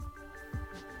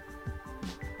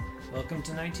Welcome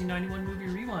to 1991 Movie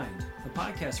Rewind, a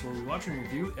podcast where we watch and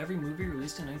review every movie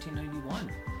released in 1991.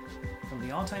 From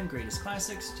the all-time greatest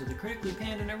classics to the critically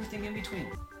panned and everything in between.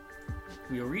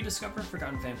 We will rediscover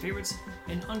forgotten fan favorites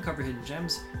and uncover hidden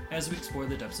gems as we explore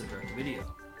the depths of direct-to-video.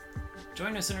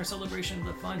 Join us in our celebration of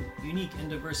the fun, unique, and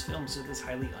diverse films of this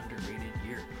highly underrated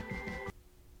year.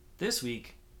 This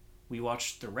week, we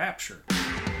watched The Rapture.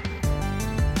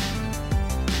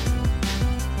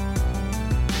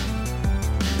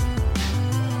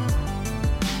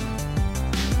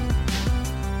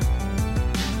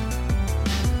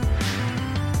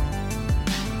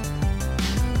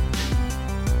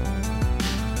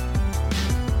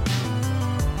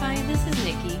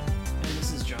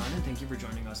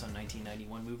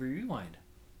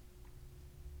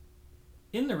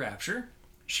 In The Rapture,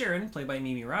 Sharon, played by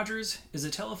Mimi Rogers, is a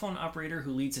telephone operator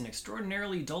who leads an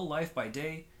extraordinarily dull life by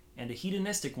day and a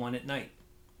hedonistic one at night.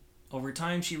 Over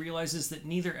time, she realizes that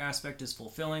neither aspect is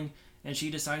fulfilling, and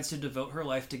she decides to devote her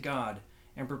life to God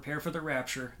and prepare for the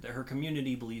rapture that her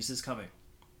community believes is coming.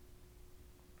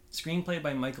 Screenplay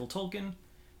by Michael Tolkin,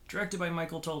 directed by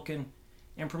Michael Tolkin,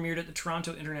 and premiered at the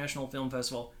Toronto International Film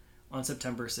Festival on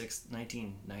September 6,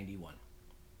 1991.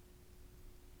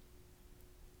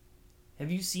 Have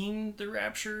you seen The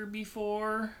Rapture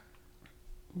before?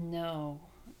 No,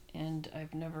 and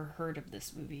I've never heard of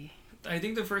this movie. I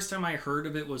think the first time I heard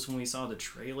of it was when we saw the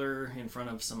trailer in front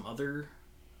of some other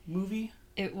movie.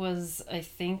 It was, I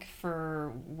think,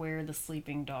 for Where the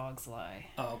Sleeping Dogs Lie.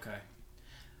 Oh, okay.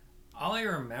 All I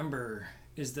remember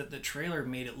is that the trailer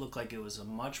made it look like it was a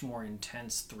much more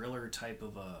intense thriller type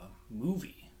of a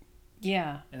movie.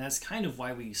 Yeah. And that's kind of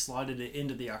why we slotted it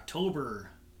into the October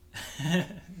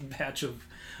batch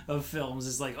of films.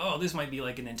 Is like, oh, this might be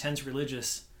like an intense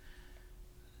religious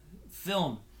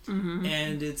film. Mm-hmm.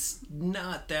 And it's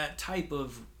not that type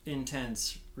of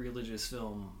intense religious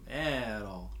film at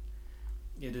all.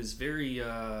 It is very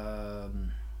I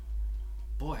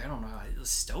don't know,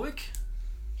 stoic.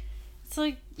 It's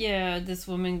like, yeah, this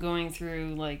woman going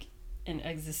through like an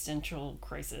existential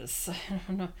crisis. I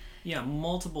don't know. Yeah,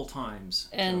 multiple times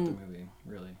and throughout the movie,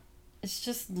 really. It's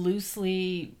just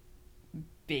loosely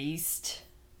based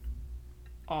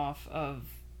off of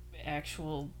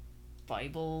actual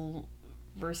Bible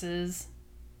verses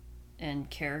and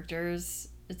characters.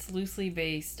 It's loosely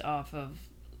based off of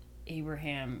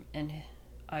Abraham and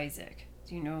Isaac.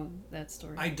 Do you know that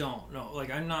story? I don't know.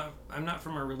 Like, I'm not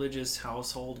from a religious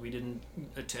household. We didn't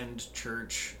attend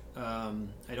church. I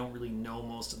don't really know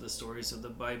most of the stories of the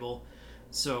Bible.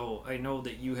 So I know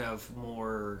that you have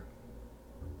more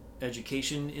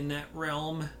education in that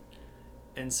realm.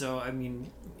 And so, I mean...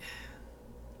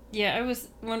 Yeah,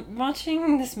 when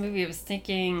watching this movie, I was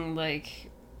thinking,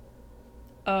 like,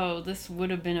 oh, this would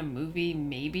have been a movie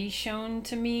maybe shown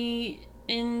to me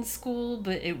in school,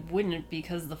 but it wouldn't,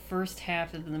 because the first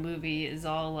half of the movie is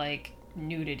all, like,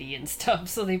 nudity and stuff,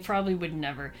 so they probably would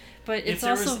never. But it's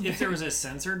if there was a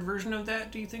censored version of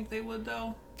that, do you think they would,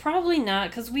 though? Probably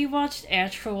not, because we watched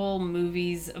actual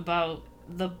movies about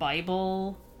the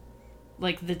Bible,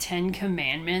 like the 10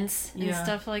 Commandments and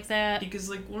stuff like that. Because,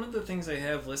 like, one of the things I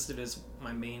have listed as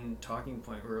my main talking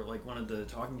point, or, like, one of the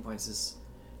talking points is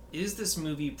this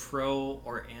movie pro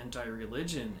or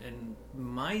anti-religion? And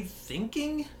my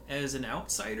thinking as an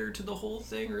outsider to the whole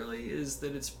thing, really, is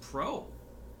that it's pro.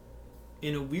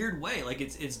 In a weird way. Like,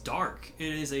 it's dark.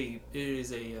 It's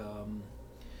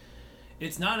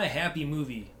not a happy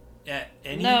movie at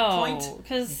any point. No,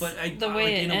 because the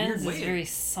way it ends is very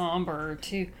somber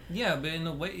too. Yeah,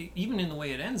 but even in the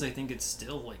way it ends, I think it's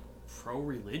still like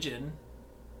pro-religion,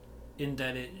 in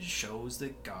that it shows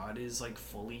that God is like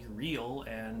fully real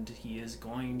and He is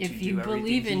going to do everything He said. If you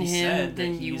believe in Him,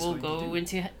 then you will go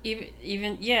into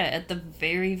even at the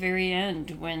very, very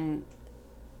end, when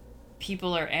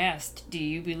people are asked, do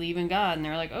you believe in God? And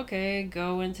they're like, okay,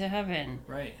 go into heaven.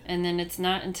 Right. And then it's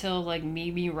not until like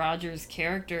Mimi Rogers'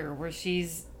 character where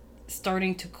she's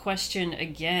starting to question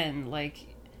again,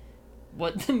 like,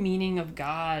 what the meaning of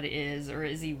God is, or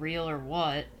is He real or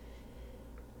what.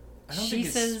 Sorry,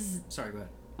 go ahead.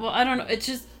 Well, I don't know. It's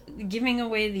just giving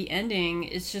away the ending.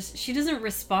 It's just, she doesn't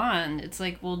respond. It's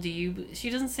like, well, she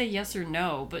doesn't say yes or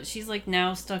no, but she's like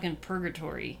now stuck in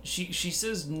purgatory. She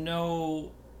says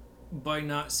no by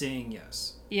not saying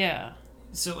yes. Yeah.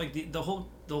 So, like, the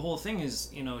whole thing is,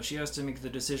 you know, she has to make the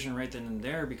decision right then and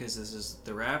there, because this is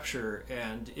the rapture,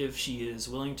 and if she is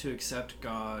willing to accept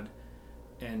God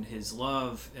and His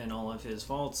love and all of His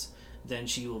faults, then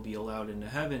she will be allowed into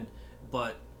heaven.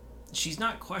 But she's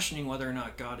not questioning whether or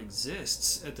not God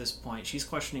exists at this point. She's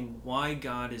questioning why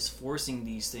God is forcing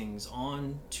these things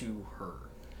on to her.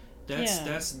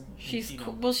 That's she's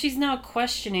well, she's now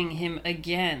questioning him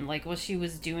again, like what she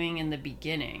was doing in the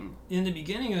beginning. In the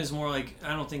beginning, it was more like,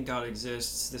 I don't think God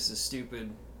exists. This is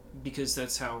stupid, because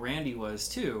that's how Randy was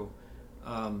too,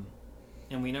 and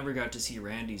we never got to see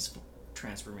Randy's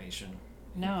transformation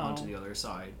onto the other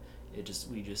side.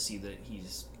 We just see that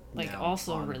he's like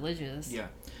also religious. Yeah,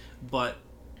 but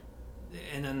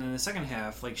and then in the second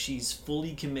half, like she's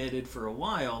fully committed for a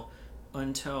while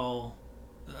until.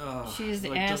 She's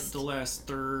like asked the last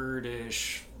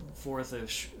third-ish,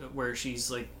 fourth-ish, where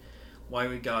she's like, why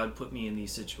would God put me in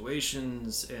these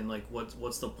situations, and like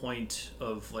what's the point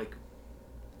of like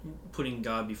putting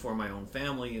God before my own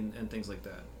family and things like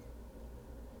that,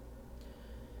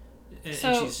 and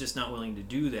she's just not willing to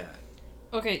do that.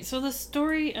 Okay, so the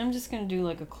story, I'm just gonna do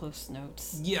like a close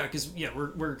notes. Yeah, because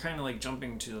we're kind of like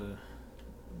jumping to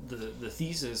the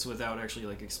thesis without actually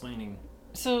like explaining.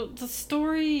 So the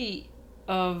story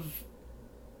of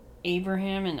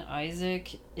Abraham and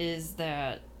Isaac is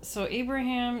that, so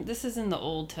Abraham, this is in the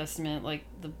Old Testament, like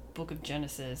the book of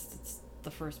Genesis. It's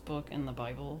the first book in the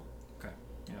Bible. Okay.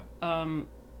 Yeah.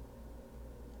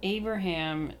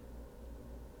 Abraham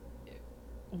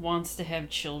wants to have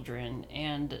children,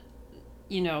 and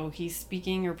he's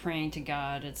speaking or praying to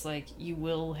God. It's like, you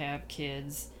will have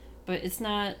kids, but it's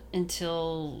not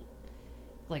until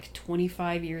like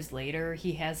 25 years later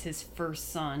he has his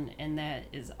first son, and that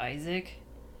is Isaac.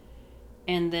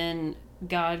 And then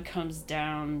God comes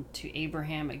down to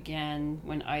Abraham again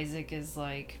when Isaac is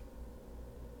like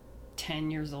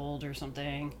 10 years old or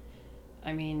something.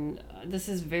 I mean, this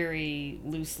is very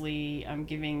loosely, I'm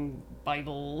giving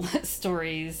Bible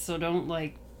stories, so don't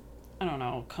like, I don't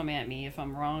know, come at me if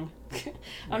I'm wrong.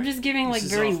 I'm just giving like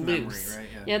very loose. Memory,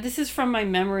 right? Yeah, this is from my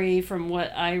memory, from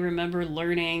what I remember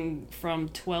learning from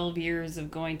 12 years of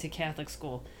going to Catholic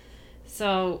school.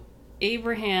 So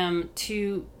God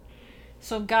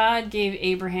gave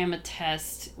Abraham a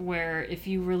test where if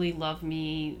you really love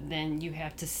me, then you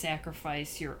have to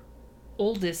sacrifice your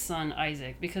oldest son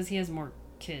Isaac, because he has more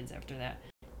kids after that.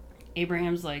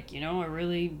 Abraham's like, I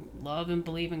really love and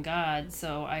believe in God,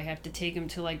 so I have to take him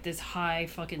to like this high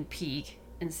fucking peak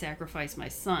and sacrifice my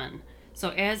son. So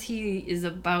as he is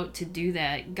about to do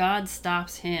that, God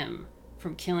stops him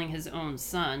from killing his own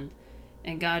son,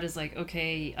 and God is like,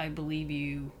 okay, I believe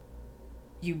you.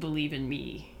 You believe in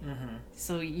me. Mm-hmm.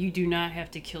 So you do not have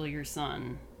to kill your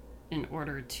son in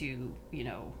order to,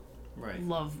 right,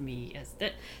 love me as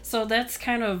that. So that's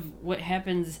kind of what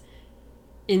happens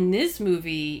in this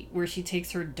movie, where she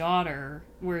takes her daughter,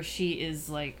 where she is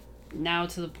like now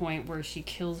to the point where she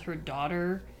kills her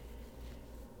daughter.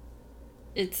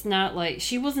 It's not like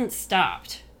she wasn't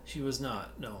stopped. She was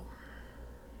not, no.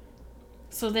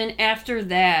 So then after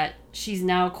that, she's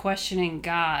now questioning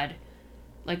God,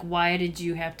 like, why did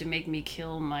you have to make me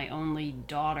kill my only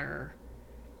daughter?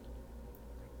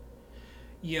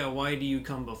 Yeah, why do you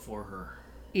come before her?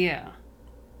 Yeah.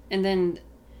 And then,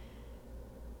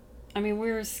 I mean,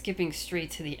 we're skipping straight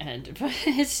to the end, but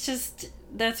it's just,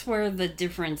 that's where the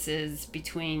difference is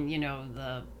between,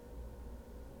 the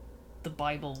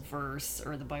Bible verse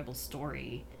or the Bible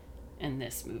story and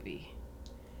this movie.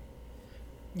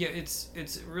 Yeah, it's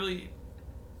a really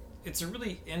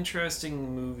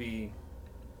interesting movie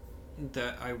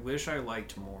that I wish I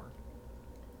liked more.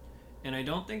 And I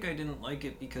don't think I didn't like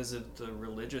it because of the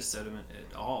religious sentiment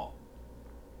at all.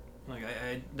 Like,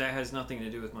 I that has nothing to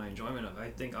do with my enjoyment of it.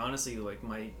 I think, honestly, like,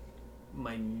 my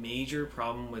major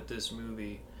problem with this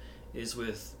movie is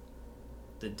with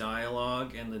the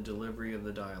dialogue and the delivery of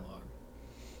the dialogue.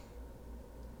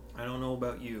 I don't know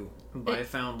about you, but I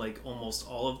found, like, almost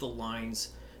all of the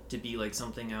lines to be, like,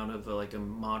 something out of, a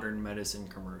modern medicine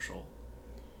commercial.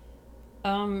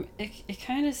 It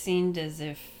kind of seemed as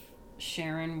if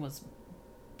Sharon was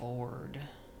bored.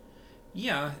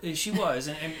 Yeah, she was,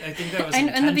 and I think that was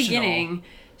intentional. In the beginning,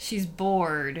 she's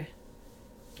bored.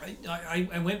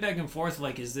 I went back and forth,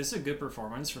 like, is this a good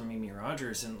performance from Mimi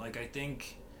Rogers? And, like, I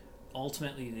think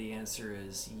ultimately the answer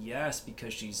is yes,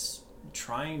 because she's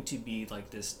trying to be,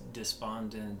 like, this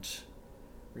despondent,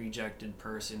 rejected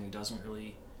person who doesn't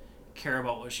really care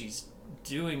about what she's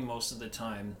doing most of the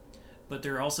time. But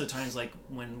there are also times, like,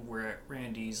 when we're at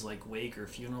Randy's, like, wake or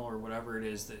funeral or whatever it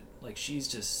is, that, like, she's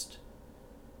just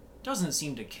doesn't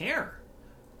seem to care.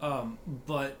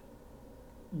 But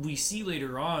we see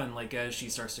later on, like, as she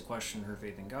starts to question her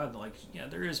faith in God, like, yeah,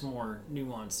 there is more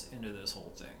nuance into this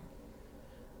whole thing.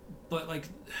 But, like,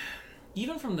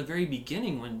 even from the very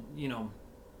beginning, when,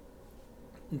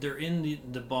 they're in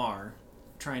the bar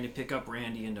trying to pick up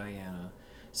Randy and Diana.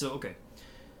 So, okay.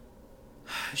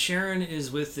 Sharon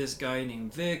is with this guy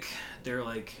named Vic. They're,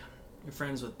 like,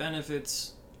 friends with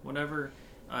benefits. whatever.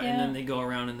 Yeah. And then they go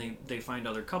around and they find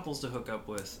other couples to hook up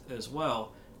with as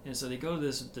well. And so they go to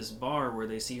this bar where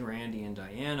they see Randy and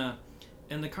Diana,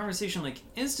 and the conversation like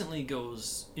instantly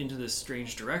goes into this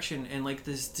strange direction, and like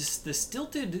this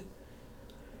stilted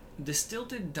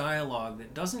dialogue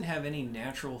that doesn't have any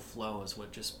natural flow is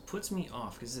what just puts me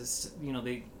off, because it's, you know,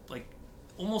 they like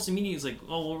almost immediately it's like,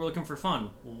 oh, well, we're looking for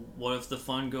fun. Well, what if the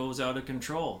fun goes out of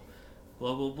control?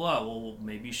 Blah blah blah. Well,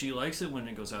 maybe she likes it when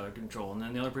it goes out of control. And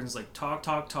then the other person's like,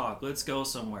 talk. Let's go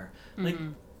somewhere. Mm-hmm. Like,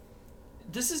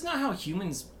 this is not how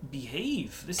humans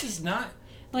behave. This is not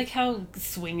like how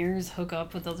swingers hook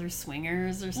up with other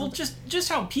swingers or something. Well, just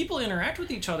how people interact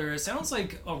with each other. It sounds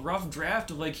like a rough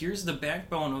draft of like, here's the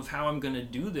backbone of how I'm gonna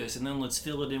do this, and then let's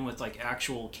fill it in with like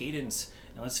actual cadence,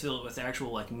 and let's fill it with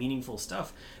actual like meaningful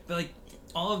stuff. But like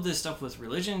all of this stuff with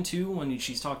religion too, when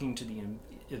she's talking to the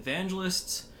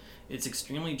evangelists, it's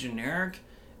extremely generic,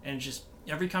 and just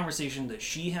every conversation that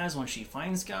she has when she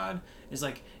finds God is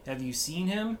like, have you seen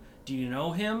him? Do you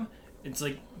know him? It's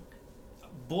like,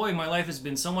 boy, my life has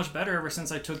been so much better ever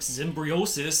since I took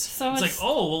symbiosis. So it's like,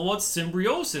 oh, well, what's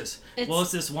symbiosis? Well,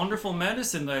 it's this wonderful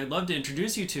medicine that I'd love to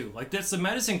introduce you to. Like, that's the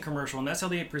medicine commercial, and that's how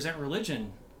they present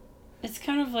religion. It's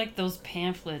kind of like those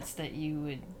pamphlets that you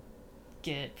would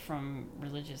get from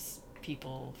religious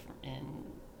people in,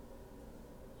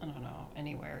 I don't know,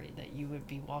 anywhere that you would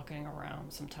be walking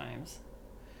around sometimes.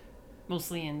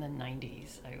 Mostly in the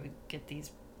 90s, I would get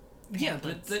these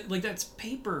pamphlets. Yeah, like that's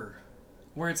paper,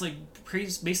 where it's like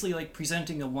basically like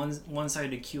presenting a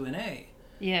one-sided Q&A.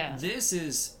 Yeah. This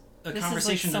is a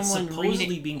conversation that's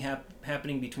supposedly being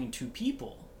happening between two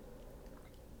people.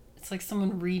 It's like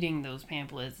someone reading those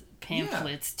pamphlets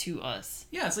to us.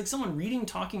 Yeah, it's like someone reading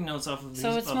talking notes off of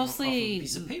so it's mostly off of a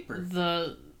piece of paper.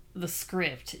 The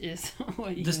script is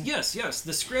what you... Yes,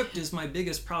 the script is my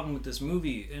biggest problem with this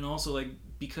movie, and also like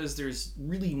because there's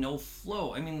really no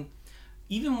flow. I mean,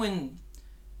 even when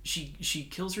she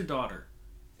kills her daughter,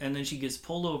 and then she gets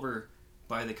pulled over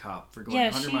by the cop for going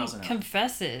 100 miles an hour. Yeah, she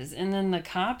confesses, and then the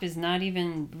cop is not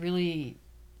even really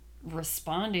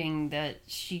responding that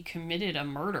she committed a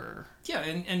murder. Yeah,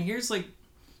 and here's like,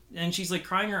 and she's like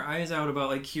crying her eyes out about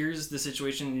like, here's the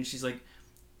situation, and she's like,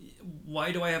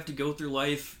 why do I have to go through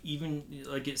life, even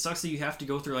like, it sucks that you have to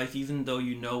go through life even though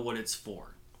you know what it's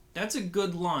for. That's a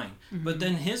good line. Mm-hmm. But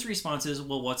then his response is,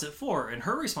 well, what's it for? And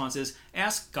her response is,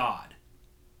 ask God.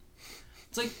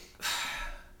 It's like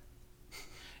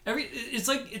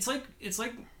it's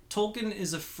like Tolkien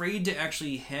is afraid to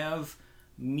actually have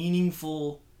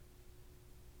meaningful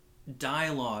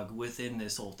dialogue within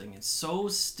this whole thing. It's so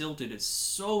stilted. It's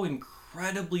so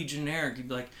incredibly generic. You'd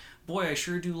be like, boy, I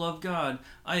sure do love God.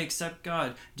 I accept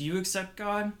God. Do you accept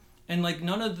God? And like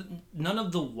none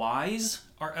of the whys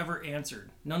are ever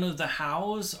answered. None of the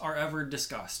hows are ever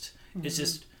discussed. Mm-hmm. It's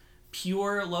just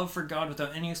pure love for God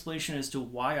without any explanation as to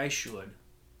why I should,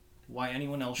 why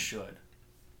anyone else should.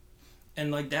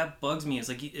 And like that bugs me.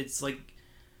 It's like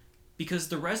because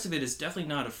the rest of it is definitely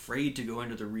not afraid to go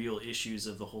into the real issues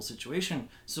of the whole situation.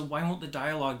 So why won't the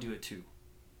dialogue do it too?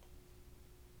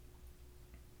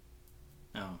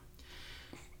 Oh.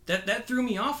 That threw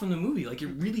me off from the movie. Like, it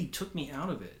really took me out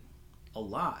of it a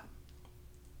lot.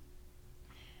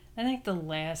 I think the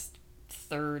last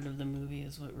third of the movie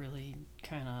is what really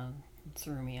kind of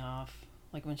threw me off.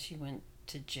 Like when she went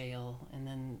to jail and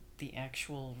then the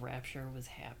actual rapture was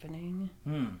happening.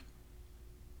 And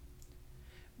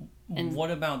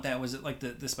what about that? Was it like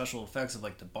the special effects of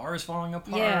like the bars falling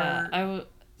apart? Yeah,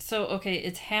 so okay,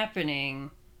 it's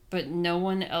happening, but no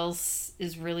one else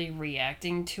is really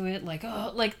reacting to it. Like,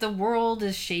 oh, like the world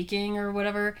is shaking or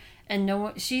whatever, and no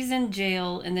one. She's in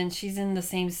jail, and then she's in the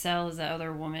same cell as the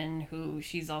other woman who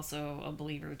she's also a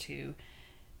believer to.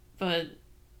 But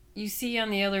you see on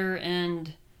the other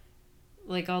end,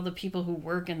 like all the people who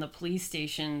work in the police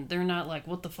station, they're not like,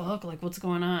 what the fuck? Like, what's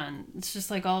going on? It's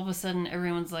just like all of a sudden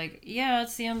everyone's like, yeah,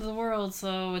 it's the end of the world,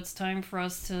 so it's time for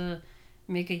us to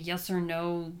make a yes or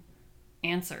no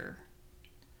answer.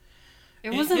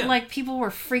 It wasn't like people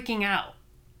were freaking out.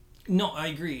 No, I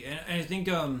agree. And I think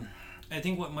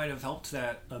what might have helped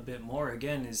that a bit more,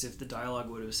 again, is if the dialogue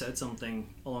would have said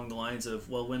something along the lines of,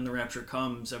 well, when the rapture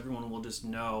comes, everyone will just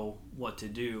know what to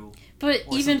do. But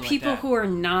even people who are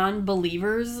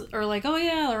non-believers are like, oh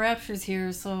yeah, the rapture's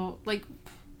here, so, like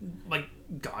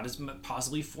God is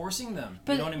possibly forcing them.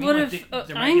 But you know what I mean? What like if,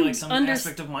 there might be like some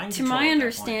aspect of mind control. To my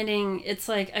understanding, it's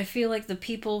like, I feel like the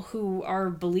people who are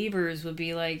believers would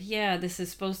be like, yeah, this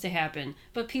is supposed to happen.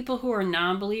 But people who are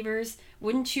non-believers,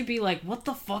 wouldn't you be like, what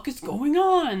the fuck is going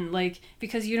on? Like,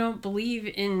 because you don't believe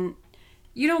in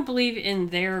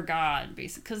their God,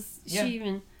 basically. Because she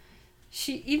even...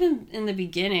 She, even in the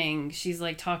beginning, she's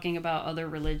like talking about other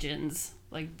religions,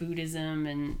 like Buddhism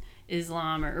and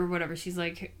Islam or whatever. She's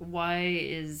like, why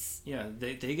is... Yeah,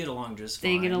 they get along just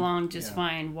fine. They get along just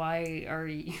fine. Why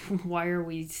are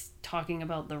we talking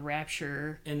about the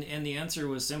rapture? And the answer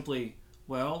was simply,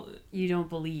 well... You don't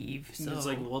believe, so... It's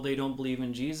like, well, they don't believe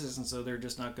in Jesus, and so they're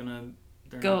just not going to...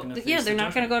 They're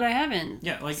not going to go to heaven.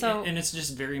 Yeah, like, so, and it's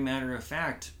just very matter of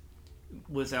fact,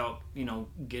 without,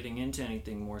 getting into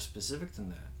anything more specific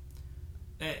than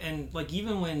that. And like,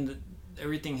 even when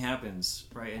everything happens,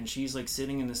 right, and she's like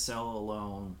sitting in the cell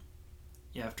alone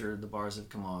after the bars have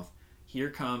come off, here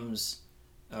comes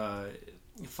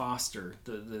Foster,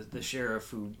 the sheriff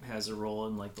who has a role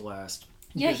in like the last...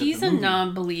 Yeah, he's a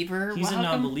non-believer. He's a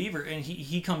non-believer, and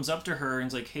he comes up to her and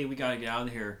is like, hey, we gotta get out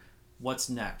of here. What's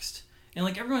next? And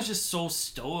like, everyone's just so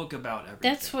stoic about everything.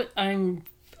 That's what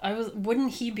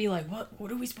wouldn't he be like,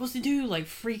 what are we supposed to do? Like,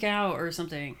 freak out or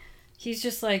something. He's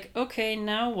just like, okay,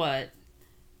 now what?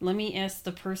 Let me ask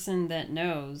the person that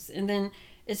knows. And then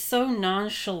it's so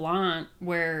nonchalant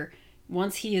where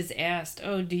once he is asked,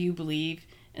 oh, do you believe?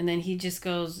 And then he just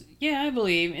goes, yeah, I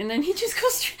believe. And then he just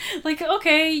goes, like,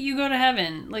 okay, you go to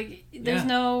heaven. Like, there's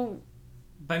no...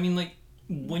 But I mean, like,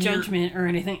 when judgment or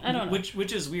anything. I don't know.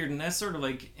 Which is weird, and that's sort of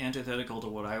like antithetical to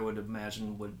what I would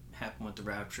imagine would happen with the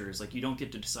rapture. Is like, you don't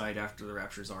get to decide after the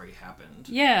rapture's already happened.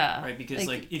 Yeah. Right? Because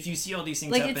like if you see all these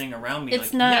things happening around me,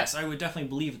 like, yes, I would definitely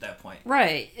believe at that point.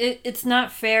 Right. It's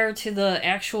not fair to the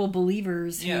actual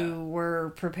believers who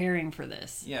were preparing for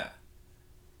this. Yeah.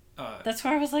 That's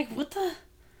why I was like, what the...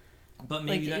 But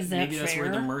maybe that's where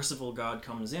the merciful God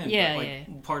comes in. Yeah, but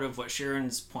like part of what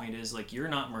Sharon's point is, like, you're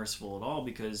not merciful at all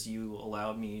because you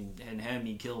allowed me and had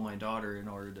me kill my daughter in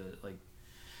order to, like...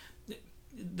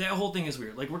 That whole thing is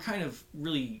weird. Like, we're kind of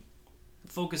really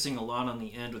focusing a lot on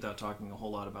the end without talking a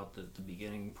whole lot about the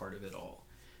beginning part of it all.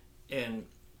 And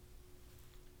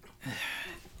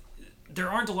there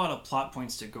aren't a lot of plot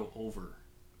points to go over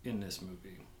in this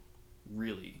movie,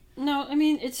 really. No, I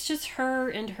mean, it's just her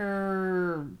and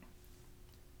her...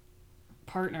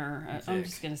 partner. I'm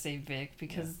just gonna say Vic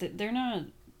because they're not.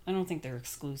 I don't think they're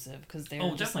exclusive because they're.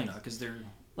 Oh, definitely not because they're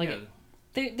like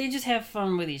they just have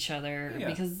fun with each other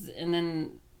because and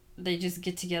then they just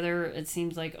get together. It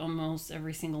seems like almost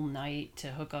every single night to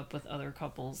hook up with other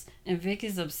couples, and Vic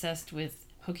is obsessed with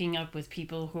hooking up with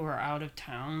people who are out of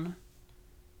town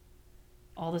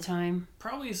all the time.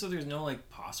 Probably so there's no like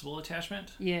possible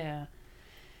attachment. Yeah.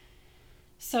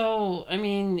 So I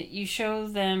mean, you show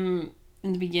them.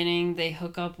 In the beginning, they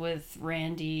hook up with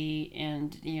Randy,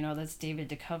 and, that's David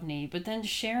Duchovny. But then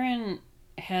Sharon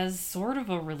has sort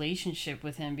of a relationship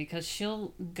with him because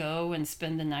she'll go and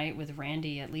spend the night with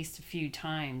Randy at least a few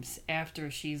times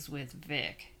after she's with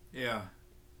Vic. Yeah.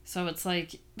 So it's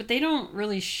like... But they don't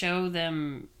really show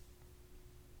them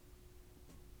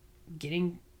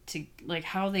getting to... Like,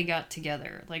 how they got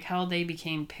together. Like, how they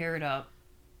became paired up.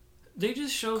 They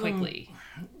just show quickly.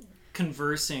 Them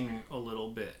conversing a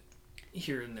little bit.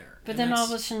 Here and there. But then all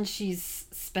of a sudden she's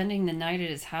spending the night at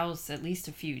his house at least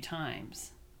a few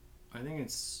times. I think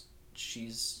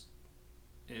he's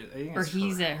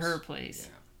at her place.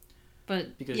 Yeah.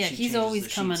 But because he's always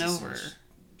coming over.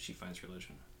 She finds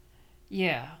religion.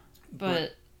 Yeah.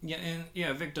 But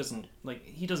Vic doesn't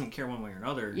he doesn't care one way or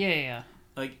another. Yeah.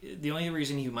 Like, the only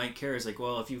reason he might care is like,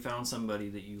 well, if you found somebody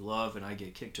that you love and I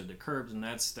get kicked to the curb, then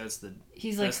that's the...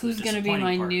 He's like, who's going to be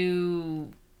my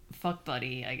new fuck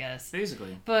buddy, I guess.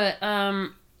 Basically. But,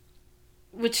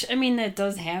 which, I mean, that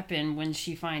does happen when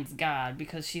she finds God,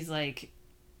 because she's like,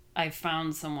 I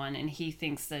found someone, and he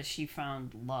thinks that she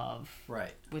found love.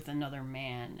 Right. With another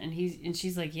man. And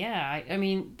she's like, yeah, I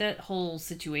mean, that whole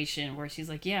situation where she's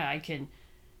like, yeah, I can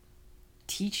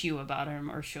teach you about him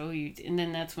or show you, and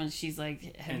then that's when she's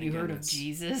like, have you heard of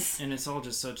Jesus? And it's all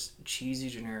just such cheesy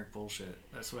generic bullshit.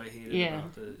 That's what I hated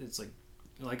about it. It's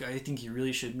like I think you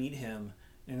really should meet him,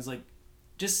 and it's like,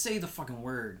 just say the fucking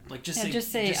word. Like, just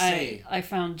say I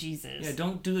found Jesus. Yeah,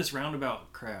 don't do this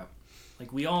roundabout crap.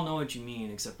 Like, we all know what you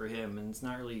mean except for him, and it's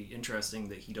not really interesting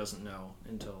that he doesn't know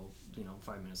until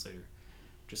 5 minutes later.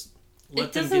 Just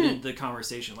let them get into the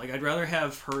conversation. Like, I'd rather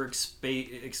have her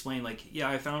explain, like, yeah,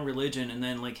 I found religion, and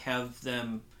then, like, have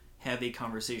them have a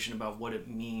conversation about what it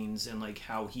means and, like,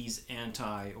 how he's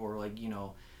anti, or, like,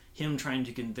 him trying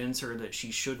to convince her that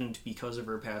she shouldn't because of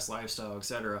her past lifestyle,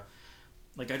 etc.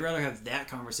 Like, I'd rather have that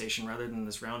conversation rather than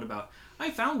this roundabout. I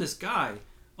found this guy.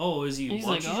 Oh, is he? He's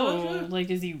like, oh, like,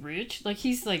 is he rich? Like,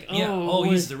 he's like, oh, yeah. Oh,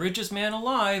 he's the richest man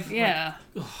alive. Yeah.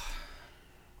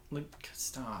 Like,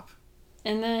 stop.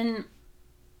 And then,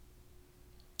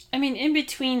 I mean, in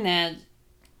between that,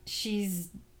 he's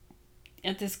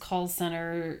at this call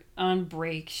center on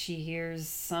break, she hears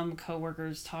some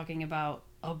coworkers talking about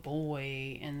a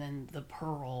boy and then the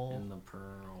pearl.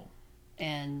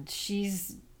 And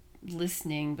she's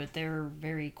listening, but they're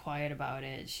very quiet about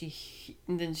it. She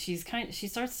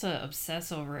starts to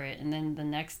obsess over it, and then the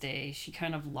next day she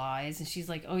kind of lies and she's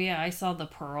like, "Oh yeah, I saw the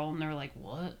pearl." And they're like,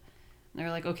 "What?" And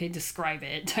they're like, "Okay, describe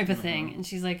it," type of thing. And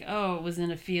she's like, "Oh, it was in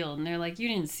a field." And they're like, "You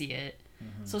didn't see it."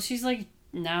 So she's like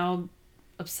now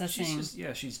obsessing.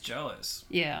 She's jealous.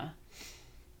 Yeah.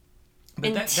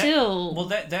 But until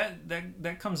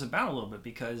that comes about a little bit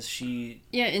because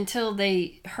until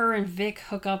her and Vic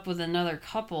hook up with another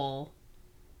couple.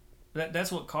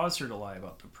 That's what caused her to lie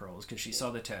about the pearls, because she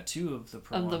saw the tattoo of the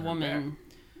pearl of the on woman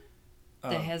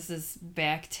back. That has this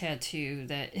back tattoo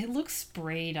that it looks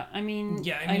sprayed. I mean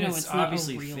I know it's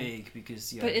obviously not real, fake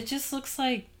because but it just looks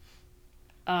like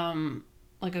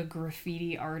a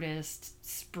graffiti artist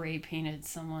spray painted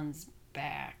someone's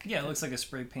back. Yeah, it looks like a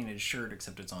spray painted shirt,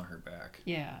 except it's on her back.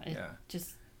 Yeah,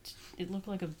 it looked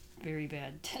like a very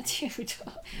bad tattoo.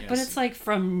 But it's like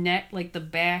from neck, like the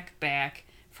back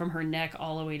from her neck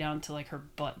all the way down to like her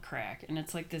butt crack, and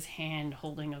it's like this hand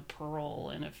holding a pearl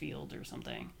in a field or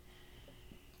something.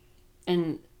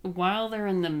 And while they're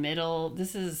in the middle,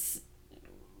 this is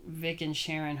Vic and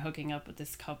Sharon hooking up with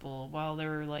this couple while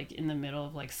they're like in the middle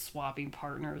of like swapping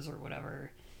partners or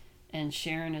whatever, and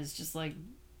Sharon is just like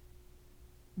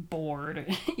bored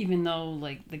even though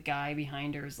like the guy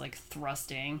behind her is like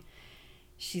thrusting.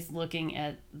 She's looking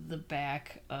at the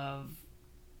back of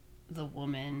the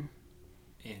woman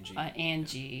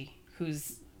Angie,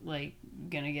 who's like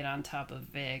gonna get on top of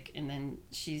Vic, and then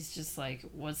she's just like,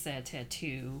 "What's that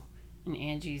tattoo?" And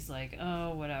Angie's like,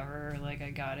 "Oh, whatever, like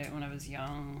I got it when I was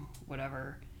young,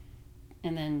 whatever."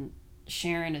 And then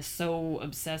Sharon is so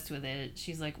obsessed with it,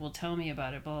 she's like, "Well, tell me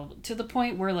about it," blah, blah, blah, to the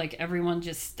point where like everyone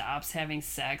just stops having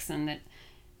sex, and that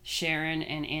Sharon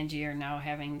and Angie are now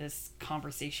having this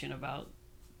conversation about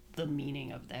the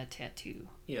meaning of that tattoo.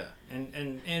 Yeah,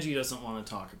 and Angie doesn't want to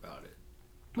talk about it.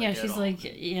 Yeah, she's like,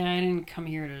 "Yeah, I didn't come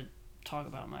here to talk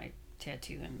about my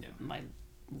tattoo and my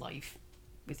life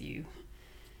with you."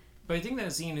 But I think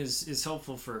that scene is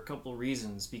helpful for a couple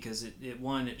reasons, because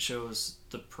it shows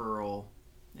the pearl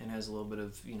and has a little bit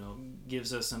of,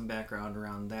 gives us some background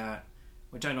around that,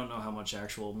 which I don't know how much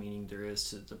actual meaning there is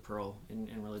to the pearl in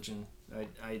religion.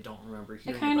 I don't remember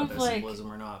hearing about that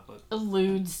symbolism or not, but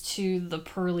alludes to the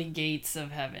pearly gates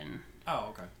of heaven. Oh,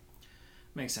 okay.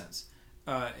 Makes sense.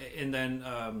 And then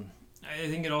I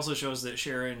think it also shows that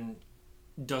Sharon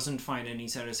doesn't find any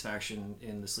satisfaction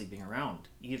in the sleeping around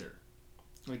either.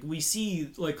 Like, we see,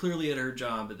 like, clearly at her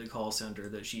job at the call center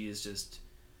that she is just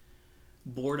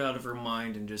bored out of her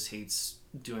mind and just hates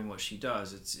doing what she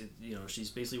does. She's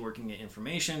basically working at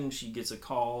information. She gets a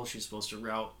call. She's supposed to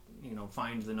route,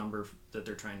 find the number that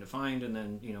they're trying to find, and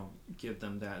then, give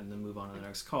them that and then move on to the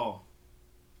next call.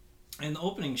 And the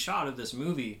opening shot of this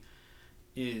movie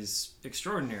is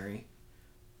extraordinary,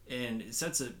 and it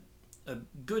sets a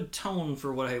good tone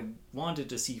for what I wanted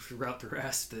to see throughout the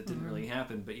rest that didn't really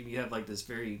happen. But you have like this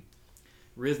very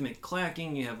rhythmic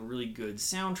clacking, you have a really good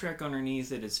soundtrack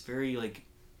underneath it. It's very like,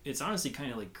 it's honestly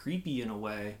kind of like creepy in a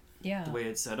way, the way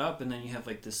it's set up. And then you have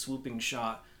like this swooping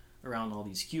shot around all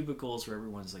these cubicles where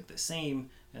everyone's like the same,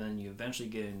 and then you eventually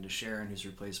get into Sharon, who's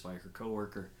replaced by her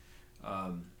coworker.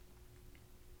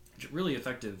 Really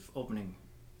effective opening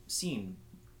scene.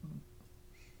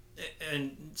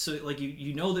 And so, like,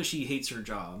 you know that she hates her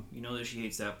job. You know that she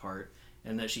hates that part.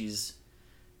 And that she's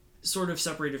sort of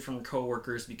separated from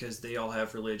coworkers because they all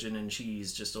have religion and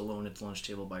she's just alone at the lunch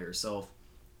table by herself.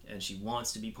 And she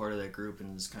wants to be part of that group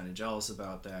and is kind of jealous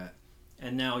about that.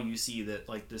 And now you see that,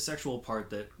 like, the sexual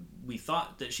part that we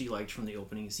thought that she liked from the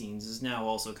opening scenes is now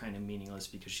also kind of meaningless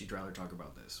because she'd rather talk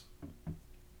about this.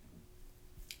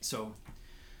 So,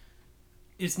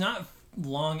 it's not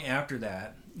long after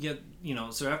that, yet,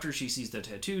 so after she sees the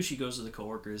tattoo, she goes to the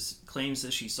coworkers, claims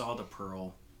that she saw the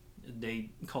pearl. They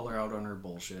call her out on her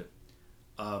bullshit.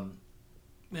 And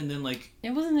then, like,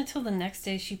 it wasn't until the next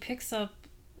day she picks up,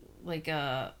 like,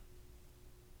 I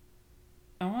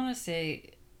want to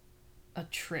say a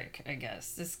trick, I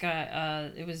guess. This guy,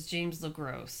 it was James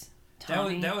LaGrosse.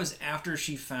 That was after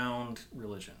she found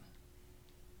religion.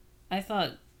 I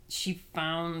thought she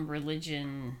found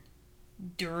religion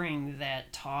during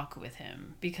that talk with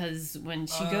him, because when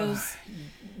she goes,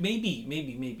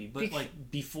 maybe, but like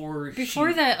before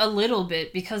that a little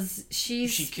bit, because she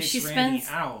kicks Randy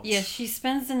out. Yeah, she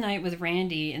spends the night with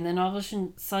Randy, and then all of a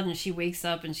sudden she wakes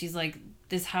up and she's like,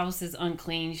 this house is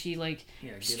unclean. She like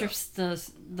strips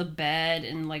the bed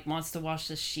and like wants to wash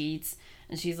the sheets,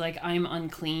 and she's like, I'm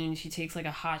unclean. She takes like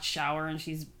a hot shower and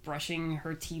she's brushing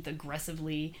her teeth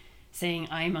aggressively, saying,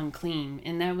 I'm unclean.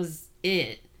 And that was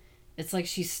it. It's like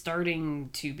she's starting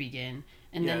to begin.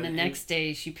 And then the next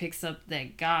day she picks up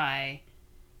that guy,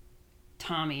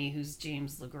 Tommy, who's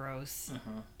James LaGrosse.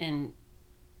 And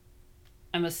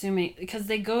I'm assuming, because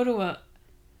they go to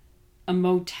a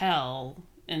motel,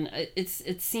 and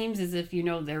it seems as if, you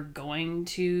know, they're going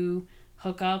to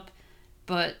hook up,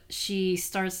 but she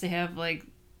starts to have like,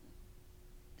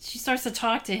 she starts to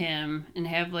talk to him and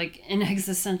have like an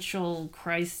existential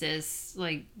crisis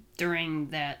like during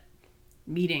that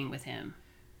meeting with him.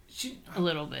 A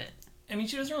little bit. I mean,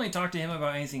 she doesn't really talk to him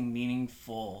about anything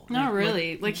meaningful. Not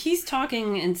really. Like he's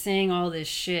talking and saying all this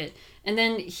shit, and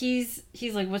then he's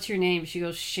like, "What's your name?" She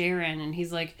goes, "Sharon," and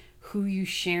he's like, "Who you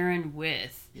sharing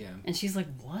with?" Yeah. And she's like,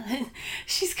 "What?"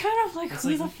 She's kind of like,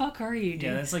 "Who the fuck are you, dude?"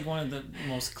 Yeah, that's like one of the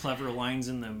most clever lines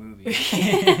in the movie.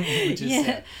 Which is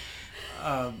sad.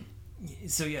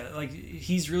 So yeah, like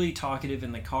he's really talkative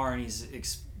in the car, and he's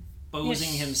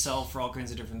exposing himself for all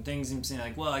kinds of different things. And saying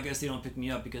like, well, I guess they don't pick me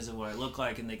up because of what I look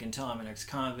like, and they can tell I'm an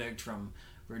ex-convict from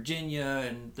Virginia,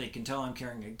 and they can tell I'm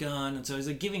carrying a gun. And so he's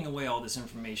like giving away all this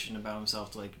information about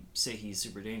himself to like say he's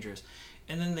super dangerous.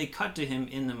 And then they cut to him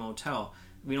in the motel.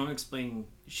 We don't explain.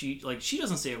 She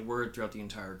doesn't say a word throughout the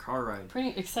entire car ride.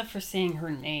 Except for saying her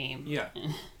name. Yeah,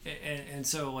 and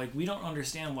so like we don't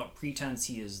understand what pretense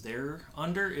he is there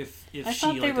under. If I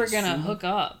thought they were gonna hook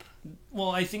up. Well,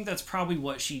 I think that's probably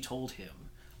what she told him.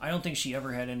 I don't think she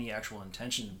ever had any actual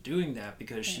intention of doing that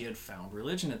because she had found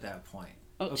religion at that point.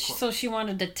 Oh, so she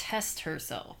wanted to test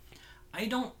herself. I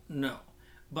don't know,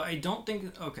 but I don't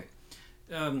think. Okay,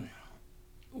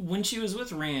 when she was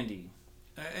with Randy.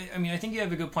 I mean, I think you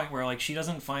have a good point where, like, she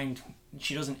doesn't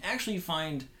actually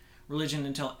find religion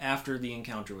until after the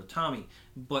encounter with Tommy,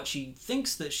 but she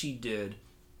thinks that she did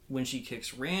when she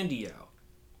kicks Randy out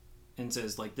and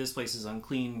says, like, this place is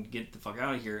unclean, get the fuck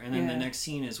out of here. And then the next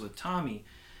scene is with Tommy,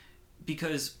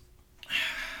 because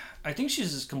I think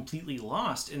she's just completely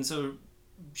lost. And so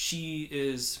she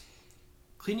is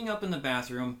cleaning up in the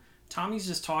bathroom. Tommy's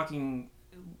just talking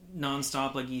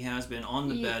nonstop like he has been on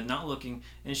the bed, not looking,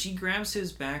 and she grabs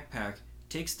his backpack,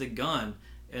 takes the gun,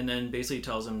 and then basically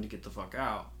tells him to get the fuck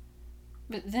out.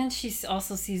 But then she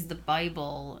also sees the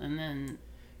Bible, and then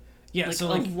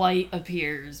so a light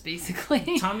appears,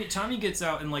 basically. Tommy gets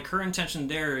out, and like her intention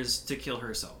there is to kill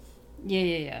herself.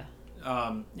 Yeah.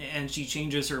 And she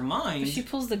changes her mind. But she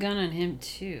pulls the gun on him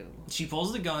too. She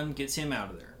pulls the gun, gets him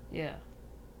out of there. Yeah.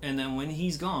 And then when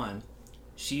he's gone,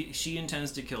 She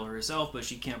intends to kill herself, but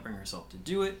she can't bring herself to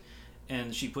do it.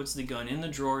 And she puts the gun in the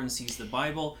drawer and sees the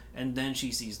Bible, and then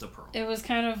she sees the pearl. It was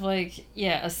kind of like,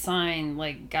 a sign,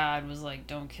 like God was like,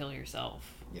 don't kill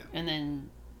yourself. Yeah. And then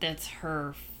that's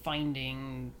her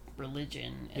finding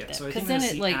religion at that. So I think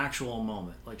that's the actual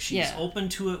moment. Like, she's open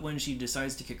to it when she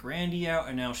decides to kick Randy out,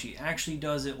 and now she actually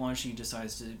does it when she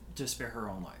decides to spare her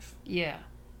own life. Yeah.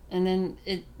 And then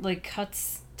it, like,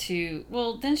 cuts to...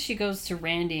 Well, then she goes to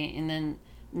Randy, and then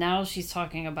now she's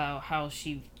talking about how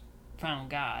she found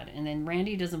God. And then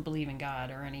Randy doesn't believe in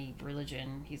God or any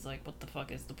religion. He's like, what the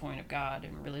fuck is the point of God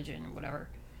and religion and whatever?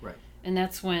 Right. And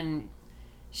that's when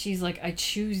she's like, I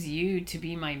choose you to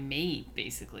be my mate,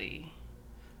 basically.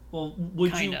 Well,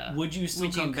 would you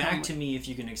still come back to me if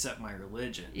you can accept my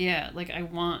religion? Yeah, like I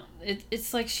want...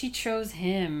 It's like she chose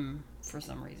him for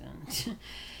some reason.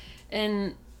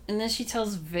 And then she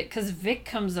tells Vic, because Vic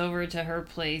comes over to her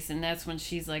place, and that's when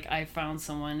she's like, I found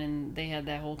someone, and they had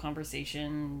that whole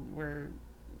conversation where,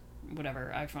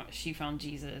 whatever, she found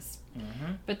Jesus.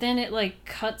 Mm-hmm. But then it, like,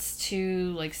 cuts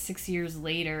to, like, 6 years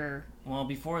later. Well,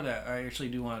 before that, I actually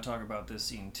do want to talk about this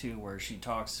scene, too, where she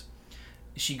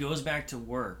goes back to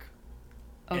work,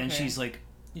 and she's like,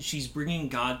 she's bringing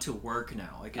God to work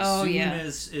now. Like,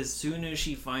 as soon as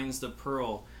she finds the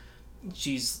pearl,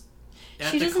 she's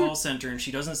at the call center, and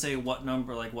she doesn't say what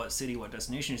number, like what city, what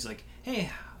destination. She's like, hey,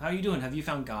 how you doing? Have you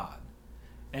found God?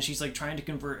 And she's like trying to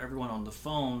convert everyone on the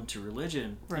phone to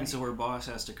religion, and so her boss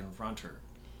has to confront her.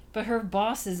 But her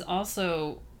boss is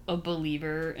also a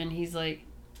believer, and he's like,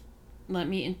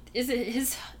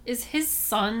 is his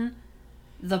son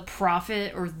the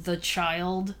prophet or the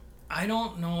child? I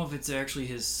don't know if it's actually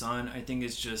his son. I think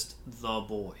it's just the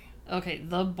boy. Okay,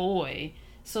 the boy.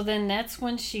 So then that's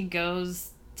when she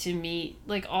goes to meet,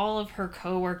 like, all of her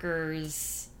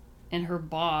coworkers and her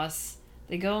boss.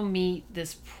 They go meet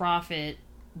this prophet,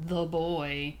 the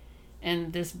boy,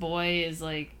 and this boy is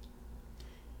like,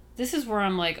 this is where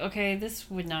I'm like, okay,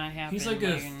 this would not happen. He's like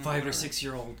a 5 or 6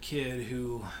 year old kid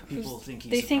who people think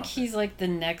he's he's like the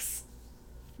next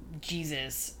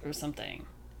Jesus or something.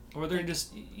 Or they're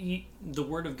just the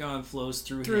word of God flows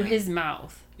through his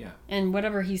mouth. Yeah. And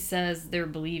whatever he says, they're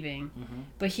believing. Mm-hmm.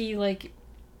 But he like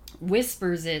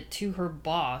whispers it to her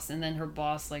boss, and then her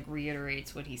boss like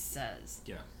reiterates what he says.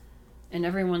 Yeah. And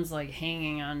everyone's like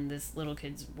hanging on this little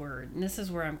kid's word. And this is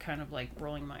where I'm kind of like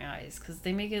rolling my eyes, because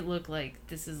they make it look like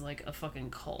this is like a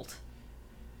fucking cult.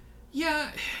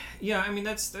 Yeah. I mean,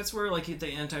 that's where like the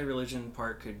anti-religion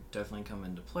part could definitely come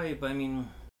into play. But I mean,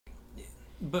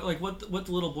 like what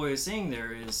the little boy is saying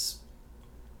there is,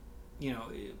 you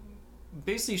know,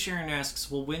 basically Sharon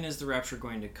asks, well, when is the rapture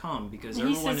going to come? Because and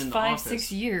everyone in the office,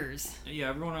 6 years. Yeah,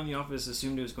 everyone in the office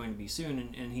assumed it was going to be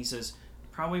soon, and he says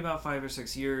probably about 5 or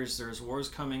 6 years. There's wars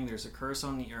coming. There's a curse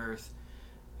on the earth,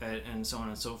 and so on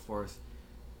and so forth.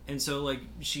 And so like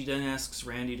she then asks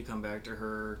Randy to come back to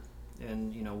her,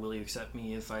 and you know, will you accept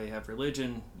me if I have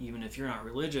religion, even if you're not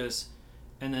religious?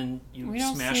 And then you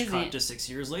smash cut to 6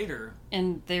 years later.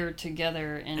 And they're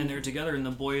together. And they're together, and the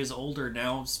boy is older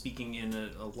now, speaking in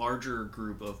a larger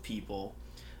group of people.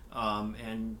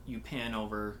 And you pan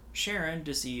over Sharon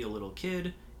to see a little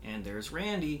kid, and there's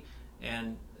Randy.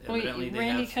 And evidently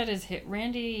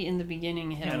Randy in the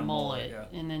beginning had a mullet,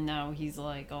 yeah. And then now he's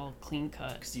like all clean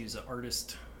cut. Because he was an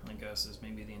artist, I guess, is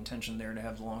maybe the intention there, to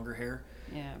have the longer hair.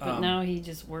 Yeah, but now he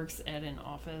just works at an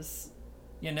office.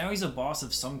 Yeah, now he's a boss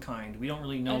of some kind. We don't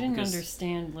really know. I didn't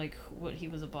understand like what he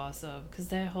was a boss of, because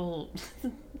that whole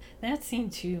that scene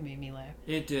too made me laugh.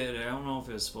 It did. I don't know if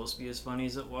it was supposed to be as funny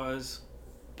as it was.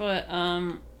 But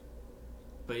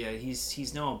yeah,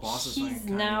 he's now a boss of some kind.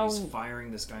 Now he's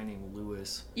firing this guy named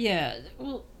Lewis. Yeah,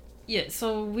 well, yeah.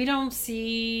 So we don't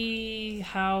see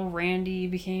how Randy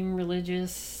became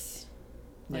religious,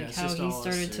 like how he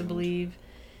started to believe.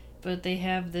 But they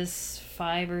have this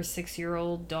 5 or 6 year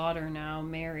old daughter now,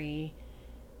 Mary.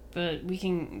 But we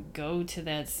can go to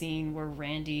that scene where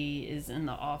Randy is in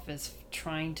the office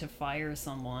trying to fire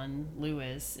someone,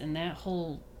 Lewis, and that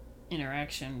whole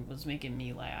interaction was making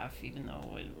me laugh, even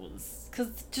though it was...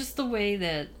 Because just the way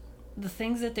that... The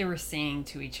things that they were saying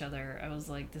to each other, I was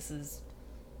like, this is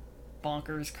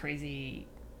bonkers, crazy,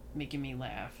 making me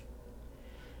laugh.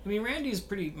 I mean, Randy's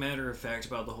pretty matter-of-fact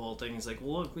about the whole thing. He's like,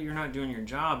 well, look, you're not doing your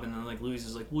job. And then, like, Louis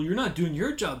is like, well, you're not doing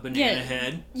your job, banana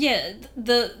head. Yeah,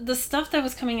 the stuff that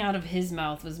was coming out of his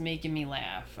mouth was making me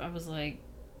laugh. I was like,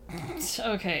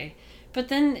 okay. But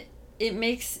then it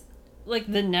makes,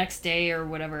 like, the next day or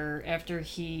whatever, after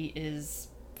he is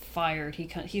fired,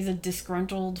 he's a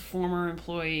disgruntled former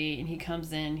employee, and he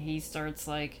comes in, he starts,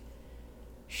 like,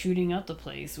 shooting up the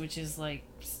place, which is, like,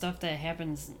 stuff that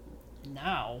happens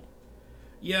now.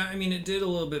 Yeah, I mean, it did a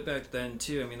little bit back then,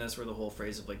 too. I mean, that's where the whole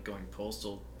phrase of, like, going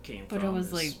postal came from. But it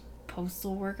was, like,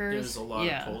 postal workers? There's a lot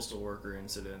of postal worker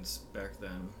incidents back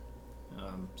then.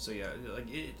 So, yeah, like,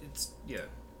 it's... Yeah.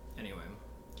 Anyway.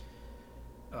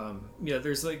 Yeah,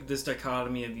 there's, like, this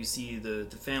dichotomy of you see the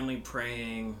family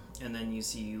praying, and then you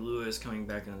see Lewis coming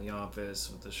back into the office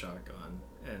with the shotgun,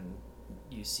 and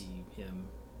you see him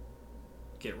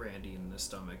get Randy in the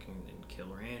stomach and kill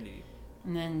Randy.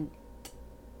 And then...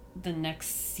 the next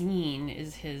scene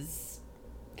is his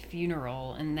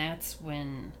funeral, and that's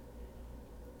when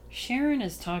Sharon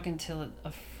is talking to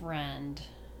a friend.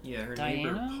 Yeah, her Diana?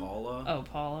 neighbor Paula. Oh,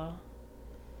 Paula.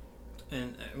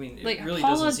 And I mean, it like, really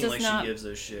Paula doesn't seem does like not, she gives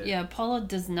a shit. Yeah, Paula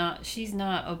does not. She's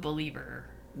not a believer.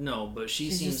 No, but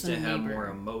she's seems to have more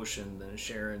emotion than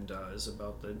Sharon does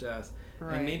about the death.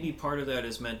 Right. And maybe part of that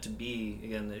is meant to be,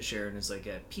 again, that Sharon is, like,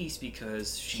 at peace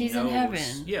because she's knows... in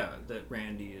heaven. Yeah, that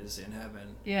Randy is in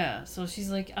heaven. Yeah, so she's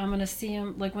like, I'm going to see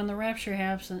him... Like, when the rapture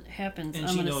happens, and I'm going to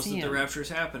see him. And she knows that the rapture's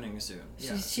happening soon.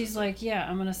 She's like, yeah,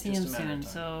 I'm going to see him soon.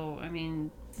 So, I mean,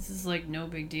 this is, like, no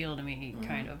big deal to me,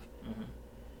 kind of. Mm-hmm.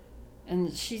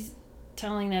 And she's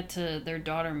telling that to their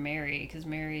daughter, Mary, because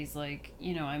Mary's like,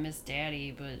 you know, I miss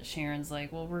Daddy, but Sharon's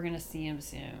like, well, we're going to see him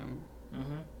soon.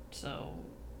 Mm-hmm. So...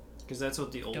 Because that's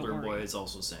what the older boy is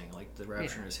also saying. Like, the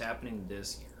rapture is happening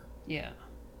this year. Yeah.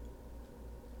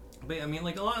 But, I mean,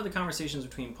 like, a lot of the conversations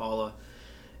between Paula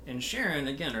and Sharon,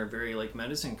 again, are very, like,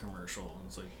 medicine commercial.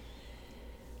 It's like,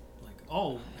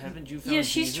 oh, haven't you found Yeah,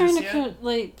 she's Jesus trying to,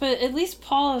 yet? but at least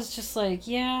Paula's just like,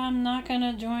 yeah, I'm not going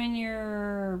to join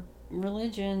your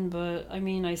religion, but, I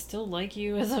mean, I still like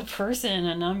you as a person,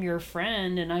 and I'm your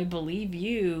friend, and I believe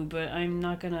you, but I'm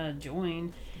not going to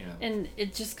join. Yeah. And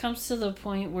it just comes to the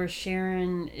point where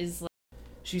Sharon is like...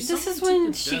 This is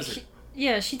when she...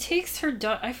 Yeah, she takes her...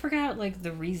 I forgot, like,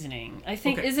 the reasoning. I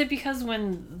think... Okay. Is it because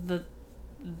when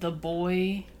the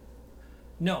boy...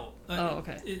 No. Oh,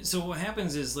 okay. So what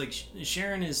happens is, like,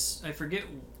 Sharon is... I forget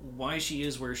why she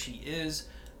is where she is,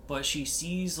 but she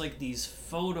sees, like, these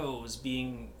photos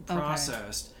being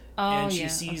processed. Okay. Oh, and she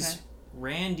sees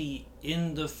Randy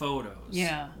in the photos.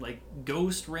 Yeah. Like,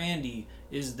 Ghost Randy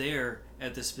is there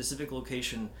at the specific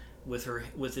location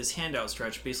with his hand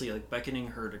outstretched, basically like beckoning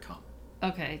her to come.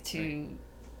 Okay, to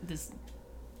this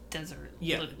desert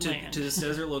land. To this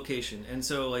desert location. And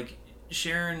so, like,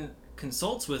 Sharon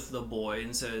consults with the boy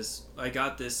and says, I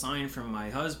got this sign from my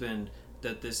husband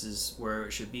that this is where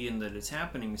it should be and that it's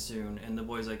happening soon. And the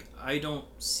boy's like, I don't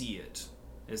see it.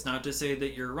 It's not to say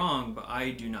that you're wrong, but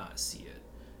I do not see it.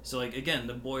 So, like, again,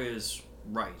 the boy is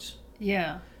right.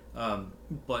 Yeah.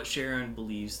 But Sharon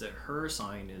believes that her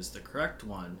sign is the correct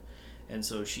one. And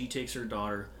so she takes her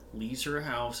daughter, leaves her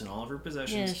house and all of her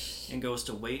possessions, and goes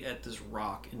to wait at this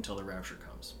rock until the rapture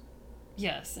comes.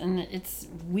 Yes, and it's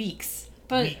weeks.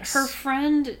 But her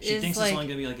friend is like... She thinks it's only going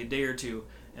to be like a day or two.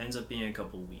 Ends up being a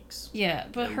couple weeks. Yeah,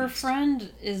 but her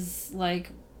friend is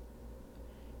like...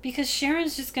 Because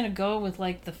Sharon's just going to go with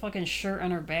like the fucking shirt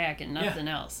on her back and nothing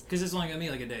else. Because it's only going to be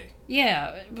like a day.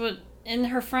 Yeah, but... And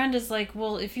her friend is like,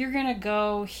 well, if you're going to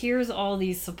go, here's all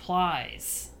these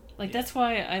supplies. Like, that's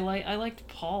why I liked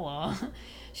Paula.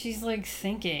 She's like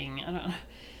thinking. I don't know.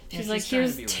 She's like,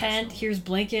 here's tent, rational. Here's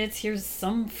blankets, here's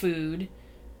some food.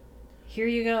 Here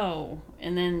you go.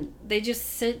 And then they just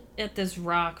sit at this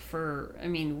rock for,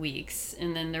 weeks.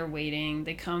 And then they're waiting.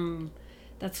 They come.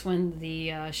 That's when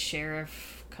the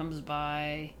sheriff comes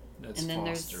by. That's and then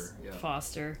Foster. There's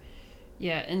Foster.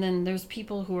 Yeah, and then there's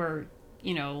people who are,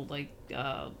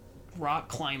 rock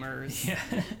climbers. Yeah,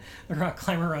 the rock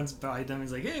climber runs by them.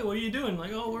 He's like, "Hey, what are you doing?"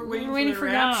 Like, "Oh, we're waiting for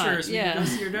the rapture, God. So we can go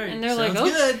see your day." And they're Sounds like, "Oh,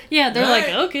 good." Yeah, they're Bye. like,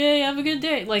 "Okay, have a good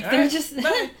day." Like, All they're right. just.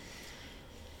 Bye.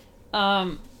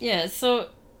 Yeah. So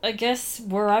I guess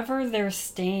wherever they're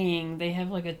staying, they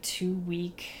have like a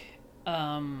 2-week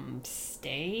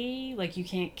stay. Like, you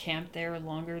can't camp there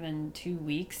longer than 2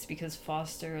 weeks because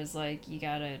Foster is like, you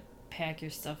gotta pack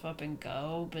your stuff up and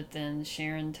go. But then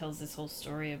Sharon tells this whole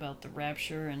story about the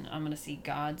rapture and I'm gonna see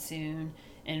God soon,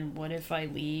 and what if I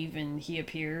leave and he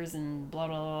appears and blah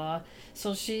blah blah.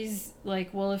 So she's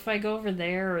like, well, if I go over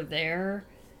there or there,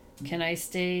 can I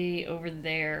stay over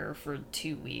there for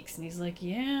 2 weeks? And he's like,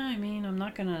 yeah, I'm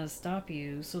not gonna stop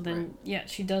you. So then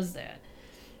she does that.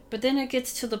 But then it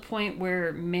gets to the point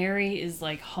where Mary is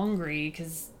like hungry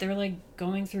because they're like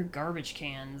going through garbage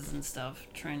cans and stuff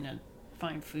trying to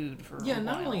find food for a while.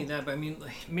 Not only that, but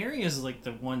Mary is like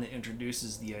the one that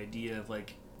introduces the idea of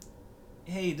like,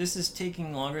 hey, this is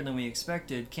taking longer than we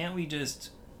expected. Can't we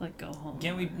just go home?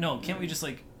 Can't we just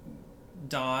like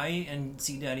die and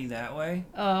see Daddy that way?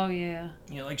 Oh yeah.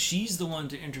 Like she's the one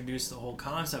to introduce the whole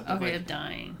concept of of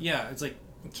dying. Yeah, it's like,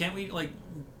 can't we, like,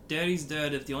 Daddy's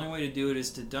dead. If the only way to do it is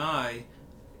to die,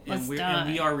 and we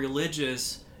are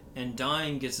religious, and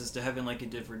dying gets us to heaven like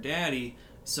it did for Daddy.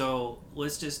 So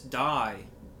let's just die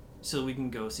so we can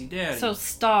go see Daddy. So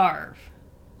starve.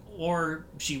 Or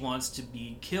she wants to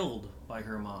be killed by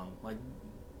her mom. Like,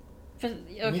 but,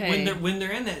 okay. When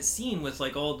they're in that scene with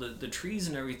like all the trees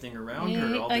and everything around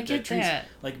her, all the dead trees,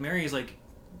 like Mary is like,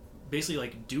 basically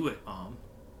like, do it, Mom.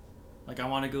 Like, I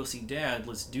want to go see Dad.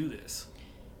 Let's do this.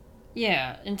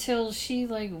 Yeah, until she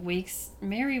like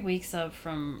Mary wakes up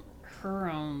from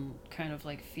her own kind of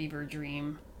like fever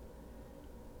dream.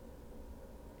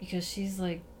 Because she's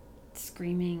like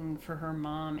screaming for her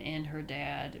mom and her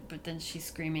dad, but then she's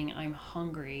screaming, I'm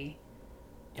hungry.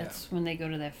 That's when they go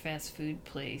to that fast food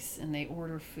place and they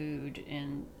order food,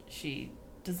 and she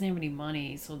doesn't have any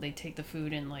money, so they take the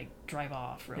food and like drive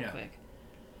off real quick.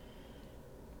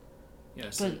 Yeah,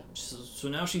 so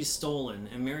now she's stolen,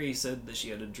 and Mary said that she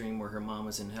had a dream where her mom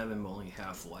was in heaven but only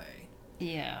halfway.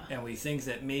 Yeah. And we think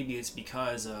that maybe it's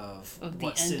because of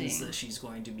what sins that she's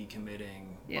going to be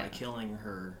committing by killing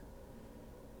her.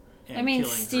 And killing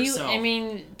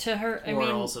herself. To her,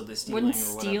 also the stealing wouldn't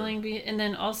or stealing be, and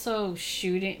then also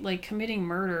shooting, like committing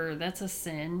murder, that's a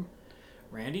sin.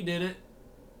 Randy did it.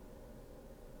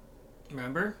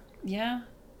 Remember? Yeah.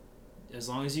 As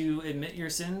long as you admit your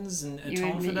sins and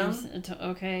atone for them,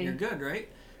 okay, you're good, right?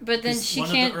 But then she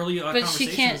can't. One of the early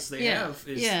conversations they have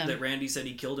is that Randy said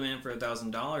he killed a man for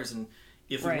 $1,000, and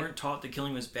if we weren't taught that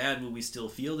killing was bad, would we still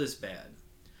feel this bad?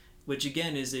 Which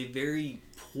again is a very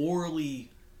poorly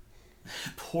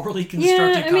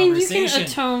constructed conversation. You can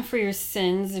atone for your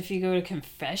sins if you go to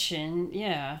confession,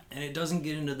 and it doesn't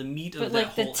get into the meat of that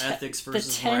whole ethics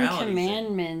versus morality. The 10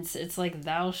 Commandments, thing. It's like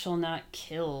thou shalt not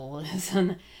kill.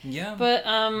 Yeah. But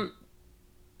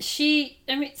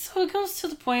so it goes to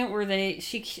the point where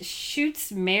she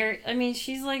shoots Mary.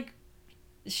 She's like,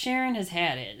 Sharon has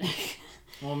had it.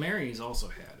 Well, Mary's also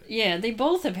had it. Yeah, they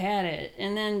both have had it,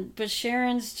 and then but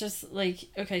Sharon's just like,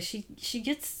 okay, she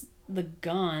gets the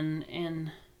gun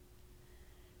and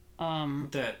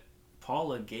that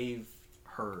Paula gave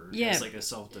her Yeah. as like a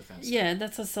self-defense. Yeah,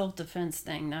 that's a self-defense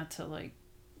thing, not to like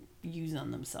use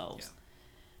on themselves. Yeah.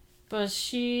 But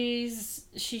she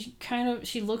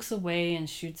looks away and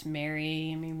shoots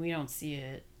Mary. I mean, we don't see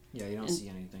it. Yeah, you don't see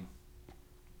anything.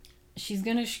 She's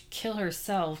gonna kill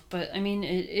herself, but I mean,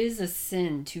 it is a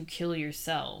sin to kill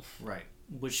yourself. Right,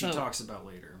 which she talks about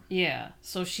later. Yeah,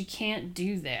 so she can't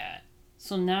do that.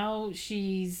 So now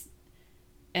she's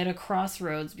at a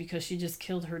crossroads because she just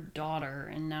killed her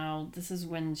daughter, and now this is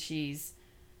when she's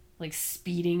like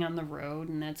speeding on the road,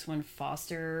 and that's when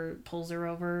Foster pulls her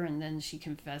over, and then she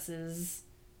confesses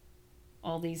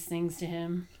all these things to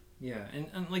him. Yeah,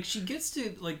 and like she gets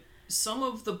to like some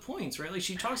of the points, right? Like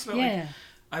she talks about like,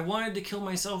 I wanted to kill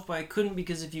myself, but I couldn't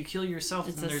because if you kill yourself,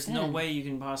 then there's no way you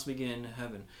can possibly get into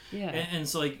heaven. Yeah. And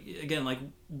so like, again, like,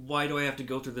 why do I have to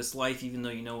go through this life even though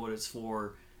you know what it's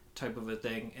for, type of a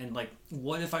thing? And like,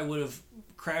 what if I would have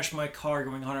crashed my car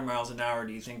going 100 miles an hour?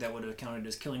 Do you think that would have counted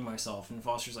as killing myself? And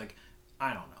Foster's like,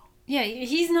 I don't know. Yeah,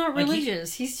 he's not like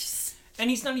religious. He's just... And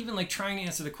he's not even like trying to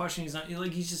answer the question. He's not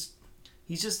like, he's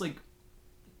just like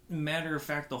matter of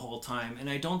fact the whole time. And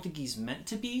I don't think he's meant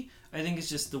to be. I think it's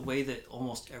just the way that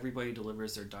almost everybody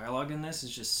delivers their dialogue in this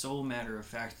is just so matter of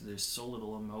fact that there's so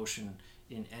little emotion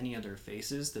in any of their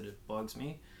faces that it bugs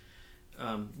me.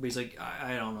 But he's like,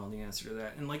 I don't know the answer to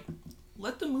that. And like,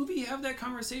 let the movie have that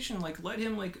conversation. Like, let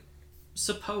him like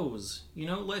suppose, you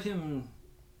know, let him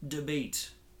debate.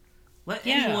 Let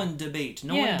anyone debate.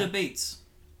 No one debates.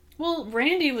 Well,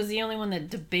 Randy was the only one that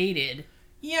debated.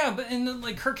 Yeah, but and then,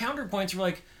 like, her counterpoints were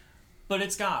like, but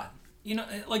it's God. You know,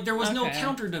 like, there was no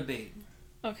counter debate.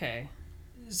 Okay.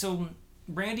 So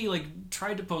Randy like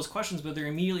tried to pose questions, but they're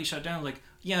immediately shut down. Like,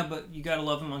 yeah, but you gotta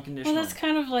love him unconditionally. Well, that's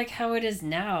kind of like how it is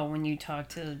now when you talk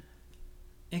to.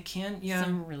 It can,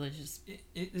 some religious.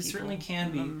 It certainly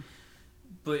can be,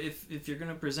 but if you're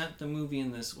gonna present the movie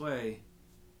in this way,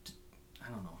 I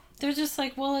don't know. They're just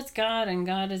like, well, it's God, and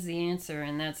God is the answer,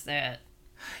 and that's that.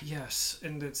 Yes,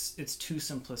 and it's too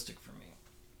simplistic for me.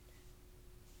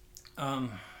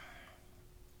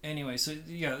 Anyway, so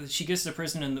yeah, she gets to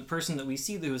prison, and the person that we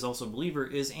see who is also a believer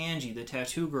is Angie, the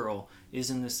tattoo girl, is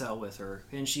in the cell with her,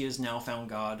 and she has now found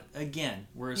God again.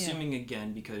 We're assuming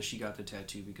again because she got the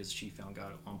tattoo because she found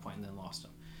God at one point and then lost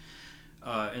him.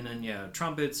 And then,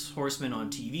 trumpets, horsemen on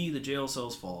TV, the jail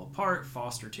cells fall apart,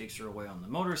 Foster takes her away on the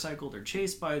motorcycle, they're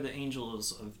chased by the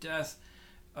angels of death,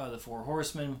 the four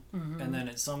horsemen, and then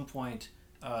at some point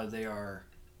they are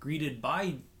greeted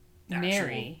by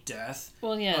Mary. Death.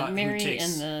 Well, yeah, Mary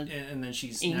and then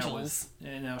she's angels.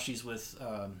 now she's with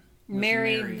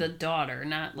Mary the daughter,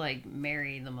 not like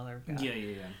Mary the mother of God.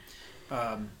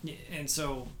 Yeah. And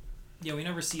so, we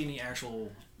never see any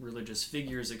actual religious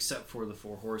figures except for the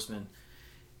four horsemen,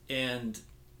 and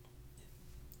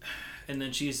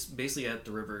then she's basically at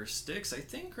the river Styx, I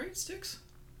think, right? Styx?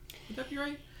 Would that be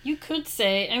right? You could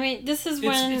say. I mean, this is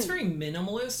when... It's very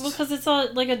minimalist. Well, because it's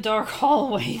like a dark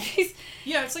hallway.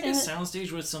 Yeah, it's like a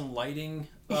soundstage with some lighting,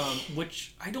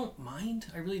 which I don't mind.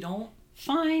 I really don't.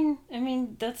 Fine. I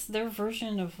mean, that's their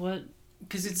version of what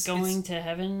it's going to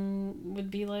heaven would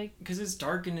be like. Because it's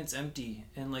dark and it's empty,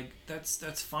 and like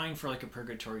that's fine for like a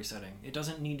purgatory setting. It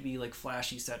doesn't need to be like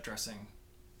flashy set dressing.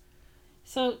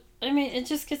 So, I mean, it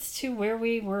just gets to where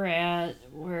we were at,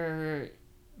 where...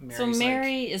 Mary's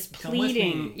Mary is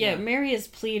pleading. Yeah, Mary is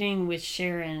pleading with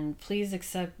Sharon, please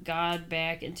accept God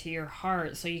back into your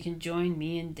heart so you can join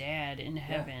me and Dad in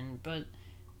heaven. But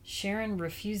Sharon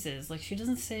refuses. Like, she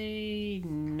doesn't say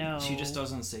no. She just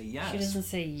doesn't say yes. She doesn't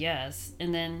say yes.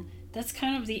 And then that's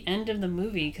kind of the end of the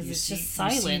movie because it's just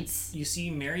silence. You see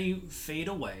Mary fade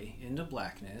away into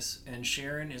blackness, and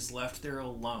Sharon is left there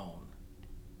alone.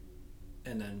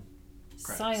 And then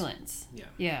credits. Silence. Yeah.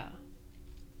 Yeah.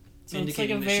 So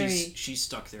indicating it's like that she's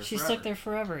stuck there forever. She's stuck there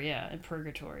forever, in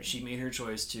purgatory. She made her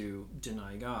choice to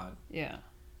deny God. Yeah.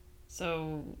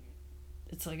 So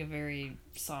it's like a very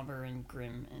somber and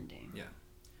grim ending. Yeah.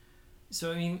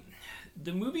 So, I mean,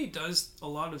 the movie does a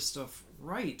lot of stuff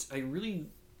right. I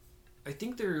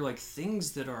think there are like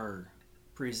things that are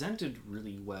presented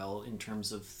really well in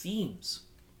terms of themes.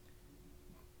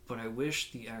 But I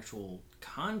wish the actual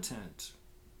content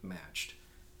matched.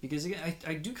 Because, again,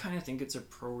 I do kind of think it's a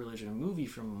pro-religion movie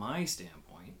from my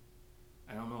standpoint.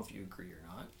 I don't know if you agree or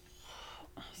not.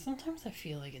 Sometimes I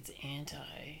feel like it's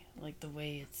anti. Like, the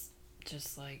way it's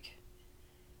just, like...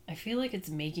 I feel like it's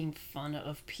making fun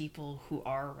of people who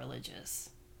are religious.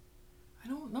 I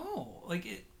don't know.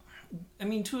 Like, I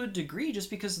mean, to a degree, just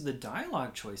because of the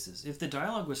dialogue choices. If the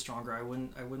dialogue was stronger, I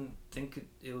wouldn't think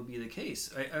it would be the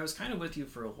case. I was kind of with you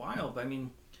for a while, but, I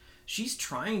mean... She's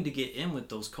trying to get in with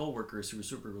those co-workers who are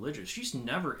super religious. She's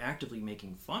never actively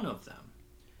making fun of them.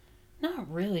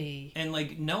 Not really. And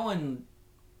like no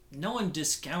one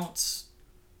discounts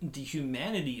the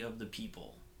humanity of the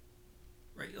people,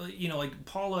 right? You know, like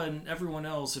Paula and everyone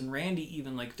else and Randy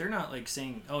even, like, they're not like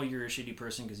saying, oh, you're a shitty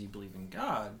person because you believe in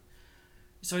God.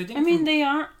 So I think, I mean, they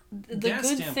aren't. The good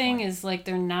standpoint, thing is, like,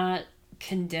 they're not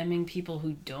condemning people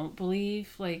who don't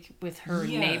believe, like with her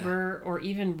neighbor or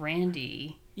even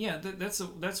Randy. Yeah,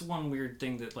 that's one weird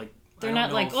thing that, like, they're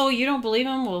not like, oh, you don't believe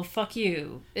him? Well, fuck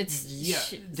you. It's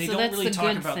they so don't really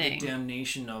talk about thing. the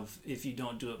damnation of, if you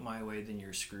don't do it my way, then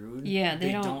you're screwed. Yeah,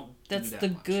 they don't. That's the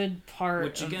much. Good part.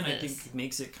 Which again, of this. I think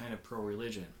makes it kind of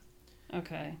pro-religion.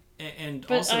 Okay. And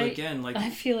but also, again, like, I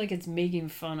feel like it's making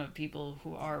fun of people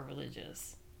who are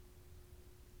religious.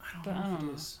 I don't know if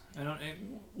it is.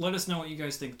 Let us know what you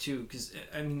guys think too, because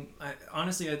I mean,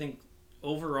 honestly, I think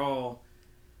overall,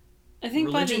 I think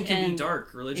religion can end, be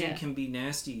dark. Religion can be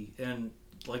nasty, and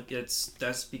like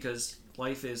that's because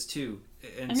life is too.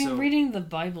 And I mean, reading the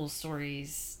Bible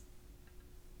stories,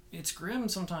 it's grim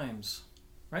sometimes,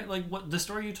 right? Like what the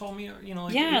story you told me, you know.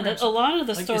 Like a lot of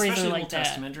the stories especially are like Old that.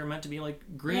 Testament are meant to be like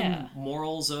grim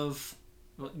morals of.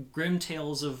 Grim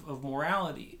tales of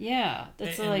morality. Yeah,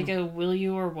 that's like a will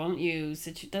you or won't you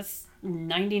situation. That's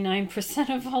 99%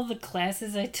 of all the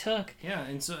classes I took. Yeah,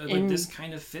 and so like this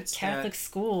kind of fits Catholic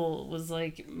school was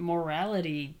like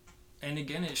morality. And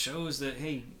again, it shows that,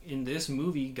 hey, in this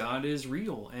movie, God is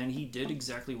real, and he did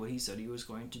exactly what he said he was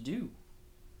going to do.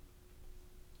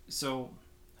 So,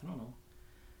 I don't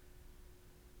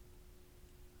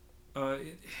know.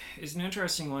 It's an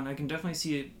interesting one. I can definitely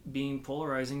see it being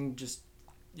polarizing just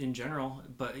in general,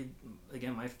 but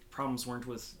again, my problems weren't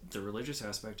with the religious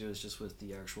aspect, it was just with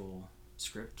the actual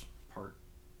script part.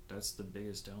 That's the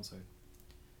biggest downside.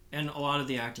 And a lot of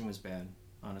the acting was bad,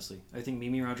 honestly. I think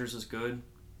Mimi Rogers was good.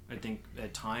 I think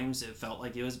at times it felt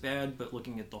like it was bad, but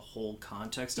looking at the whole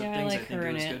context of things, I think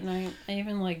it was good. And I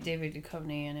even like David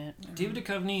Duchovny in it. David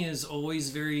Duchovny is always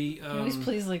very he always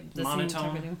plays like the monotone. same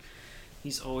type of dude.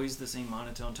 He's always the same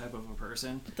monotone type of a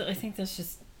person. But I think that's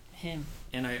just him.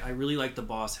 And I really like the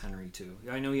boss Henry too.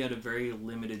 I know he had a very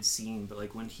limited scene, but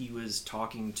like when he was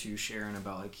talking to Sharon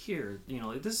about like, here, you know,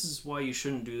 like, this is why you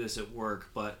shouldn't do this at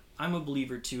work, but I'm a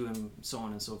believer too, and so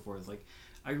on and so forth. Like,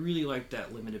 I really liked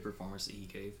that limited performance that he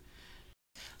gave.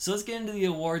 So let's get into the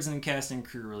awards and cast and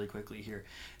crew really quickly here.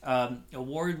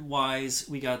 Award wise,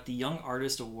 we got the Young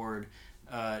Artist Award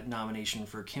nomination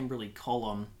for Kimberly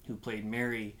Cullum, who played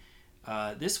Mary.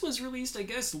 This was released, I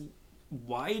guess,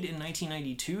 wide in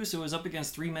 1992, so it was up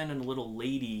against Three Men and a Little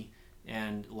Lady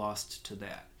and lost to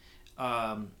that.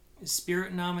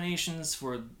 Spirit nominations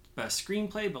for Best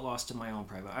Screenplay, but lost to My Own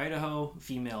Private Idaho.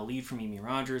 Female lead for Mimi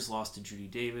Rogers, lost to Judy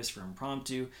Davis for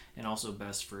Impromptu, and also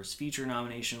Best First Feature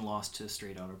nomination, lost to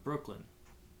Straight Outta Brooklyn.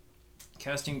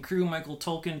 Casting crew, Michael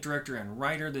Tolkien, director and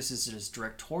writer. This is his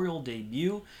directorial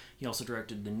debut. He also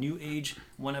directed The New Age,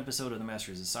 one episode of The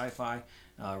Masters of Sci-Fi.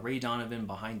 Ray Donovan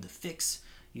behind The Fix.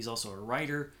 He's also a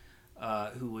writer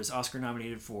who was Oscar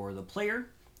nominated for The Player,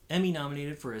 Emmy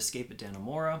nominated for Escape at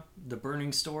Dannemora, The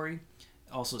Burning Story,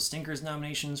 also Stinkers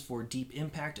nominations for Deep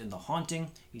Impact and The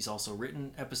Haunting. He's also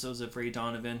written episodes of Ray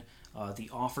Donovan, The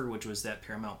Offer, which was that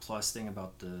Paramount Plus thing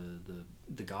about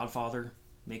the Godfather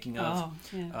making of.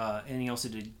 And he also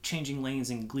did Changing Lanes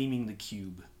and Gleaming the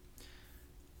Cube.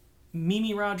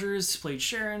 Mimi Rogers played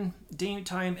Sharon.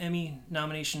 Daytime Emmy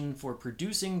nomination for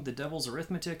producing The Devil's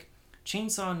Arithmetic.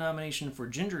 Chainsaw nomination for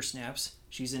Ginger Snaps.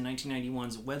 She's in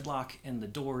 1991's Wedlock and The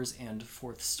Doors and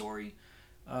Fourth Story.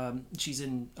 She's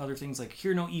in other things like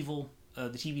Hear No Evil, the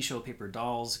TV show Paper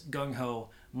Dolls, Gung Ho,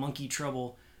 Monkey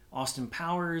Trouble, Austin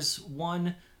Powers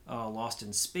 1, Lost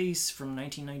in Space from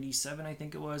 1997, I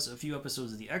think it was, a few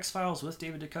episodes of The X-Files with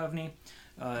David Duchovny,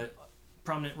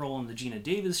 prominent role in the Gina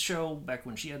Davis show back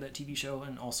when she had that TV show,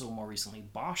 and also more recently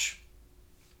Bosch.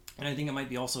 And I think it might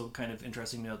be also kind of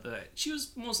interesting to note that she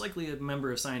was most likely a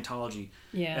member of Scientology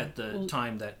at the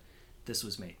time that this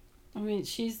was made. I mean,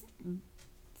 she's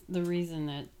the reason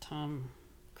that Tom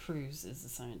Cruise is a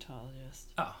Scientologist.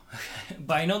 Oh,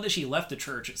 but I know that she left the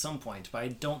church at some point, but I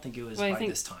don't think it was by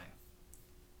this time.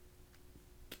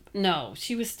 No,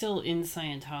 she was still in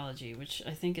Scientology, which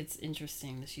I think it's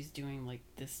interesting that she's doing like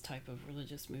this type of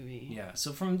religious movie. Yeah,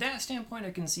 so from that standpoint,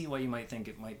 I can see why you might think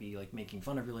it might be like making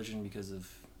fun of religion because of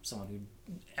someone who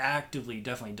actively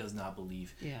definitely does not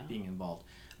believe being involved.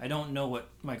 I don't know what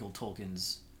Michael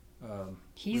Tolkien's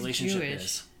relationship Jewish.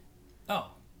 is.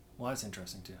 Oh, well, that's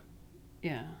interesting too.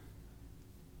 Yeah.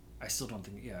 I still don't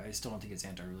think it's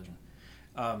anti-religion.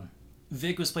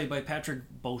 Vic was played by Patrick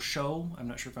Beauchot. I'm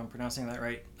not sure if I'm pronouncing that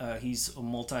right. He's a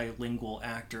multilingual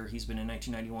actor. He's been in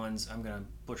 1991's, I'm going to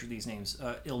butcher these names,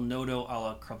 Il Nodo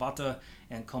alla Cravata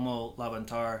and Como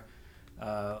Levantar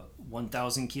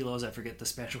 1,000 kilos. I forget the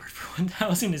Spanish word for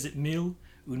 1,000. Is it mil?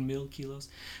 Un mil kilos.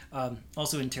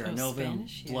 Also in Terra Nova,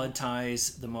 Spanish, yeah. Blood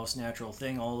Ties, The Most Natural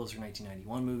Thing. All those are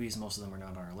 1991 movies. Most of them are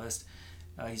not on our list.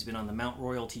 He's been on the Mount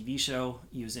Royal TV show.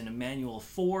 He was in Emmanuel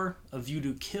 4, A View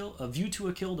to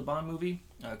a Kill, the Bond movie,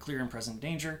 Clear and Present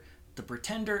Danger, The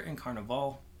Pretender, and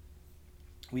Carnival.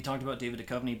 We talked about David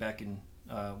Duchovny back in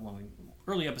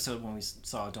early episode when we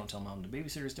saw Don't Tell Mom the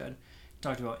Babysitter's Dead. We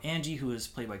talked about Angie, who was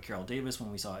played by Carol Davis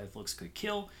when we saw If Looks Could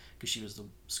Kill, because she was the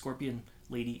scorpion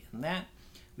lady in that.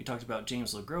 We talked about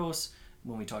James LaGrosse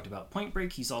when we talked about Point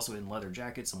Break. He's also in Leather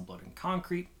Jackets and Blood and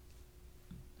Concrete.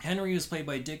 Henry was played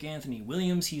by Dick Anthony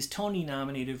Williams. He's Tony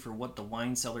nominated for What the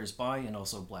Wine Cellars Buy and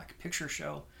also Black Picture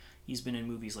Show. He's been in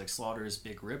movies like Slaughter's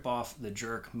Big Ripoff, The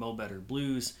Jerk, Mo Better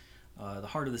Blues, the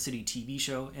Heart of the City TV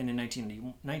show, and in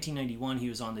 1991 he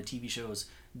was on the TV shows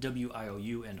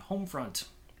WIOU and Homefront.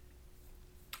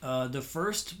 The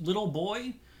first little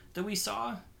boy that we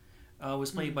saw was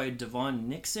played by Devon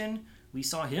Nixon. We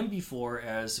saw him before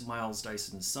as Miles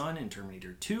Dyson's son in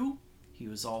Terminator 2. He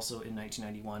was also in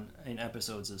 1991 in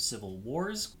episodes of Civil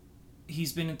Wars.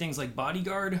 He's been in things like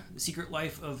Bodyguard, The Secret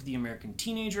Life of the American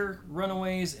Teenager,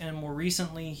 Runaways, and more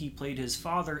recently he played his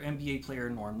father, NBA player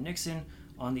Norm Nixon,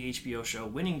 on the HBO show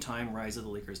Winning Time, Rise of the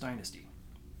Lakers Dynasty.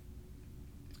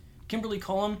 Kimberly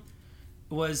Cullum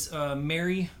was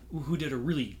Mary, who did a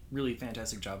really, really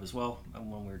fantastic job as well.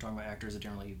 When we were talking about actors, I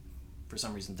generally, for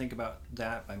some reason, think about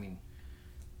that. I mean,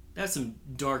 that's some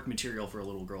dark material for a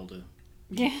little girl to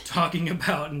talking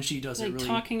about, and she does like it really.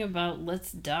 Talking about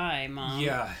let's die, Mom.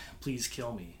 Yeah, please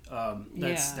kill me.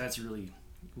 That's really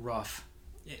rough,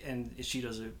 and she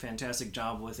does a fantastic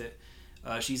job with it.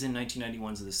 She's in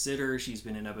 1991's The Sitter. She's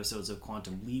been in episodes of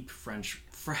Quantum Leap, Fresh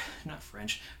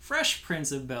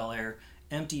Prince of Bel-Air,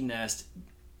 Empty Nest,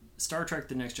 Star Trek: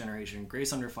 The Next Generation,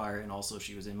 Grace Under Fire, and also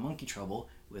she was in Monkey Trouble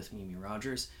with Mimi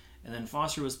Rogers. And then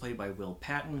Foster was played by Will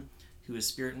Patton, who is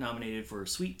Spirit nominated for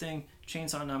Sweet Thing,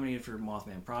 Chainsaw nominated for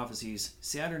Mothman Prophecies,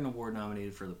 Saturn Award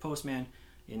nominated for The Postman.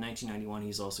 In 1991,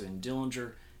 he's also in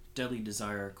Dillinger, Deadly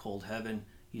Desire, Cold Heaven.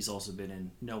 He's also been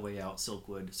in No Way Out,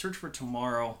 Silkwood, Search for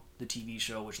Tomorrow, the TV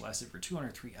show, which lasted for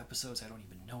 203 episodes. I don't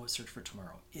even know what Search for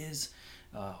Tomorrow is.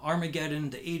 Armageddon,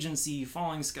 The Agency,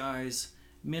 Falling Skies,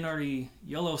 Minardi,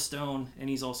 Yellowstone, and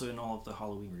he's also in all of the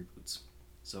Halloween reboots.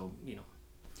 So, whew.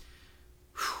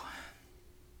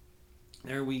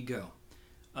 There we go.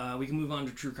 We can move on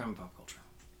to true crime and pop culture.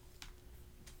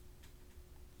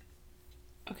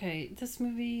 Okay, this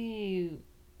movie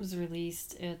was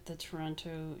released at the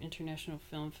Toronto International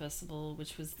Film Festival,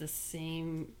 which was the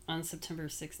same on September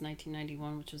 6,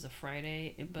 1991, which was a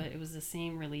Friday, but it was the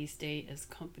same release date as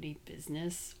Company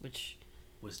Business, which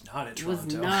was not at Toronto.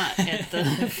 Was not at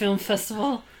the film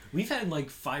festival. We've had like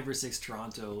 5 or 6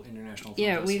 Toronto International Film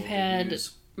Festival we've had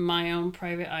debuts. My Own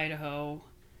Private Idaho,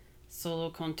 Solo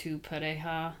con tu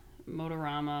pareja,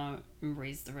 Motorama, and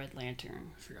Raise the Red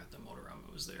Lantern. I forgot that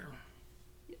Motorama was there.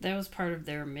 That was part of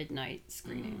their midnight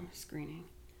screening.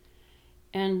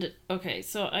 And, okay,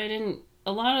 so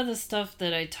a lot of the stuff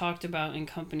that I talked about in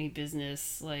Company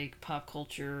Business, like pop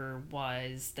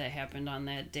culture-wise, that happened on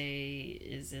that day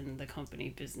is in the Company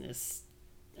Business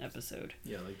episode.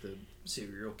 Yeah, like the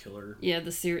serial killer. Yeah,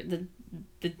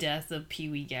 the death of Pee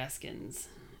Wee Gaskins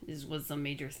was the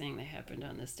major thing that happened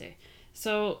on this day.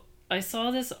 So I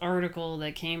saw this article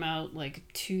that came out like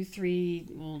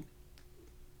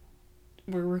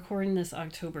we're recording this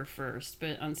October 1st,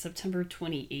 but on September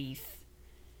 28th,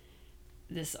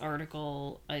 this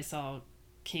article I saw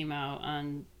came out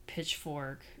on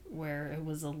Pitchfork where it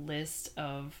was a list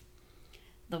of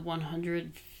the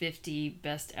 150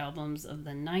 best albums of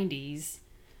the 90s.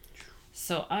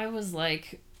 So I was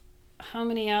like, how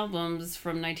many albums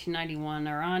from 1991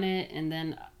 are on it? And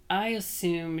then I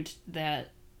assumed that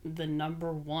the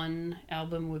number one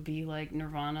album would be like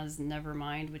Nirvana's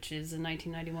Nevermind, which is a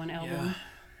 1991 album. Yeah.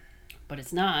 But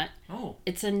it's not. Oh.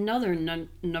 It's another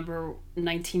number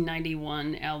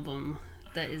 1991 album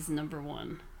that is number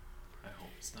one. I hope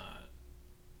it's not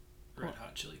Red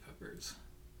Hot Chili Peppers.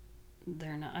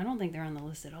 They're not. I don't think they're on the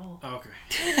list at all. Oh, okay.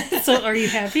 So are you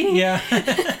happy? Yeah.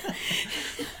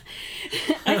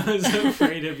 I was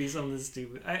afraid it'd be something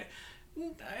stupid.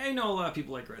 I know a lot of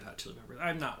people like Red Hot Chili Peppers.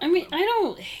 I'm not. I mean, I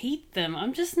don't hate them.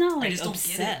 I'm just not like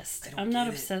obsessed. I'm not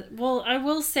obsessed. Well, I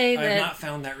will say that I have not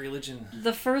found that religion.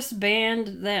 The first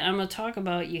band that I'm gonna talk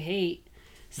about, you hate.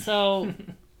 So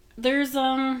there's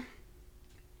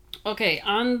okay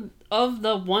on of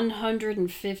the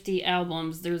 150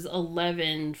 albums, there's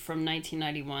 11 from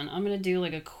 1991. I'm going to do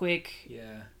like a quick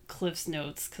Cliff's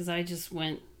Notes because I just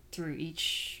went through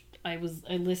each. I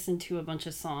listened to a bunch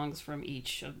of songs from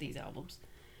each of these albums.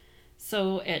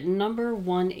 So at number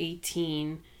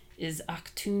 118 is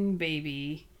Achtung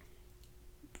Baby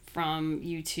from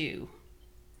U2.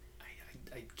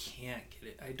 I can't get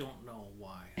it. I don't know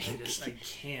why. I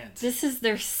can't. This is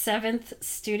their 7th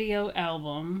studio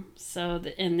album.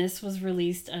 And this was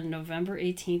released on November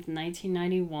 18th,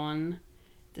 1991.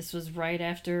 This was right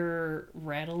after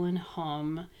Rattle and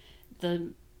Hum.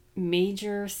 The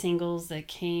major singles that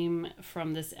came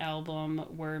from this album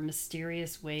were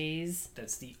Mysterious Ways.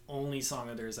 That's the only song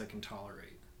of theirs I can tolerate.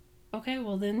 Okay,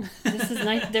 well then, this is their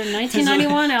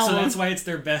 1991 album. So that's why it's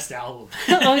their best album.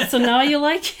 Oh, so now you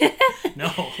like it?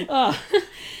 No. Oh.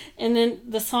 And then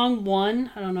the song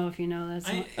One, I don't know if you know that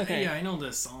song. Okay. Yeah, I know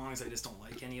the songs, I just don't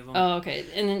like any of them. Oh, okay.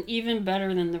 And then Even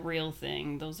Better Than the Real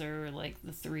Thing. Those are like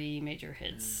the 3 major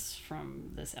hits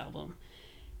from this album.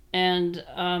 And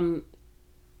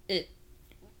it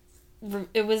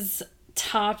was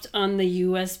topped on the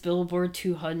US Billboard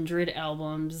 200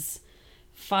 albums.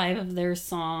 5 of their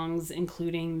songs,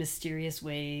 including Mysterious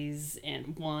Ways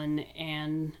and One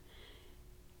and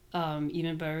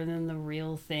Even Better Than the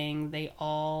Real Thing, they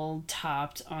all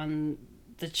topped on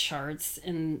the charts.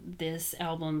 And this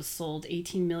album sold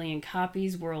 18 million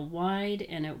copies worldwide,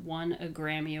 and it won a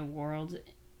Grammy Award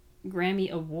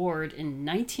in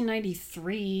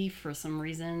 1993 for some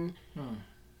reason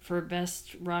for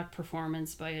Best Rock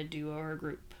Performance by a Duo or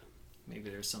Group. Maybe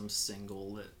there's some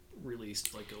single that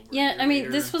released like over I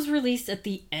mean, this was released at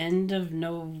the end of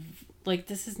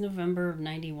this is November of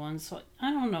 91, so I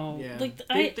don't know. Yeah,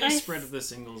 like they spread the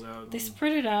singles out. They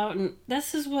spread it out, and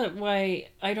this is why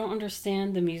I don't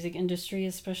understand the music industry,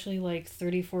 especially like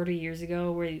 30, 40 years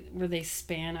ago, where they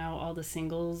span out all the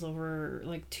singles over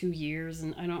like 2 years,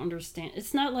 and I don't understand.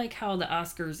 It's not like how the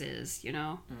Oscars is, you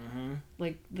know? Mm-hmm.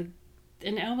 Like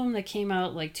an album that came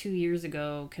out like 2 years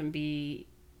ago can be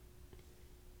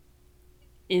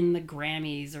in the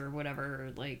Grammys or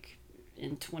whatever, like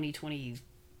in 2024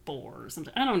 or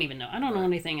something. I don't even know. I don't know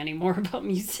anything anymore about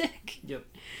music. Yep.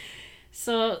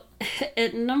 So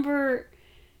at number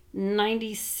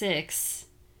 96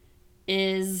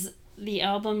 is the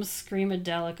album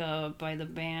Screamadelica by the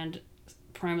band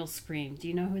Primal Scream. Do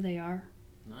you know who they are?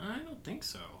 I don't think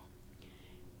so.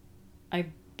 I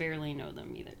barely know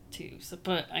them either, too.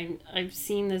 But I've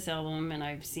seen this album and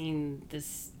I've seen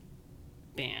this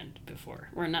band before.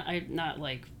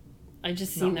 I've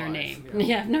just seen their name.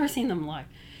 Yeah, I've never seen them live.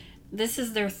 This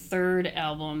is their 3rd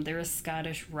album. They're a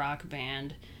Scottish rock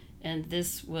band, and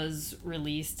this was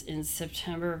released in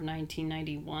September of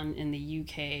 1991 in the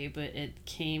UK, but it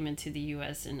came into the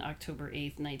US in October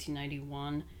 8th,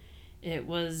 1991. It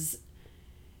was,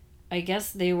 I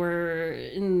guess they were,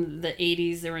 in the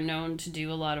 80s, they were known to do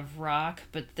a lot of rock,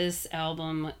 but this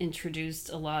album introduced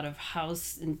a lot of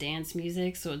house and dance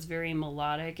music, so it's very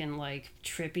melodic and, like,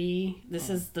 trippy. This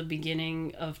is the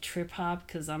beginning of trip-hop,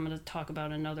 because I'm going to talk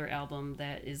about another album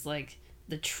that is, like,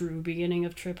 the true beginning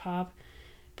of trip-hop.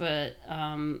 But,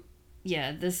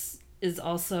 this is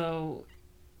also...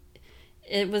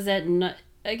 It was at...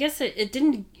 I guess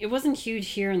it wasn't huge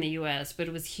here in the US, but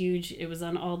it was huge. It was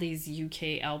on all these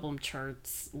UK album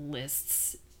charts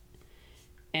lists,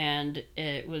 and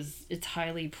it's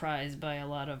highly prized by a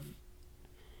lot of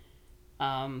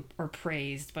or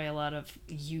praised by a lot of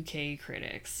UK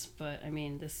critics. But I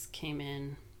mean, this came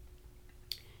in,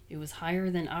 it was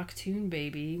higher than Achtung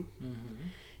Baby. Mm-hmm.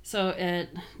 So at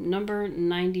number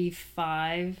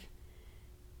 95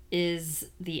 is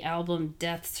the album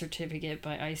Death Certificate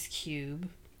by Ice Cube.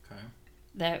 Okay.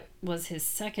 That was his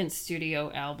 2nd studio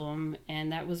album,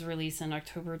 and that was released on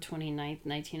October 29th,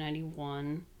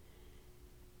 1991.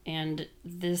 And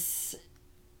do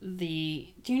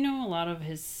you know a lot of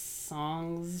his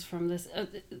songs from this?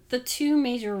 The 2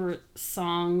 major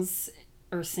songs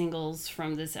or singles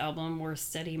from this album were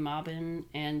Steady Mobbin'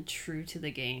 and True to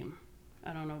the Game.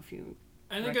 I don't know if you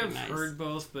I think I've heard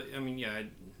both, but I mean, yeah,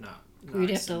 not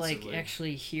we'd have to like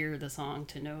actually hear the song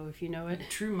to know if you know it.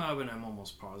 True Mobbin' I'm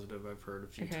almost positive I've heard a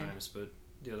few times, but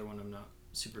the other one I'm not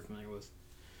super familiar with.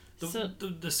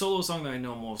 The solo song that I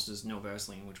know most is No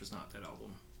Vaseline, which was not that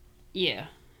album. Yeah.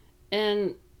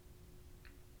 And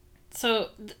so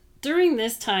during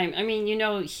this time, I mean,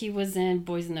 he was in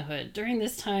Boys in the Hood. During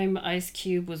this time, Ice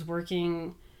Cube was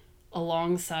working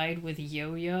alongside with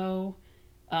Yo-Yo,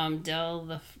 Del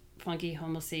the Funky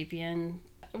Homo Sapien.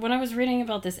 When I was reading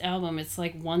about this album, it's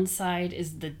like one side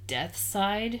is the death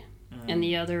side and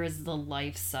the other is the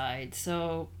life side.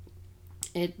 So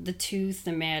the two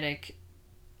thematic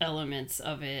elements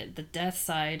of it. The death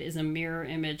side is a mirror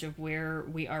image of where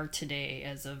we are today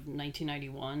as of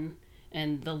 1991,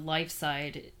 and the life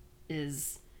side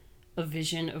is a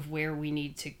vision of where we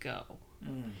need to go.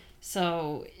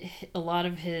 So a lot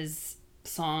of his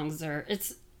songs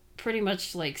it's pretty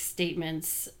much like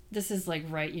statements. This is like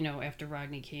right, after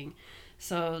Rodney King.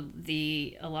 So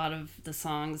a lot of the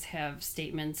songs have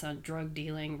statements on drug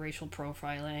dealing, racial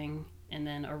profiling, and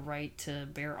then a right to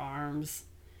bear arms.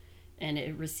 And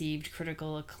it received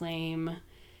critical acclaim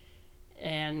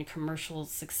and commercial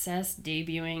success,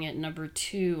 debuting at number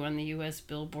 2 on the U.S.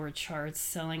 Billboard charts,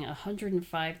 selling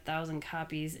 105,000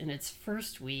 copies in its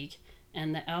first week,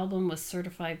 and the album was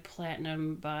certified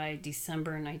platinum by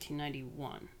December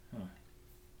 1991.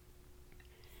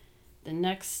 The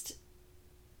next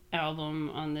album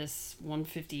on this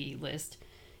 150 list,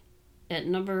 at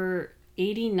number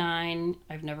 89,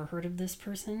 I've never heard of this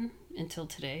person until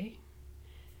today.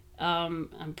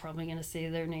 I'm probably going to say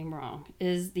their name wrong.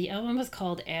 The album is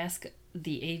called Ask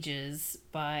the Ages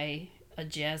by a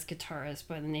jazz guitarist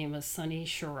by the name of Sonny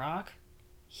Sharrock.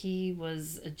 He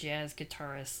was a jazz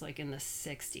guitarist like in the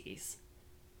 60s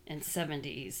and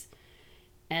 70s.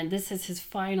 And this is his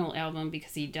final album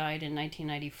because he died in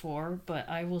 1994. But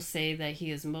I will say that he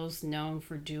is most known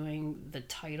for doing the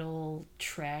title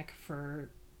track for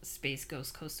Space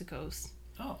Ghost Coast to Coast.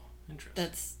 Oh, interesting.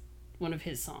 That's one of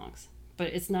his songs.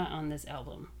 But it's not on this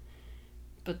album.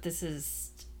 But this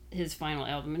is his final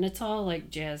album. And it's all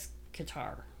like jazz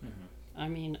guitar. I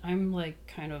mean, I'm like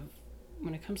kind of,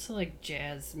 when it comes to like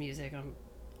jazz music, I'm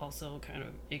also kind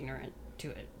of ignorant to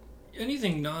it.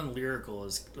 Anything non-lyrical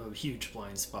is a huge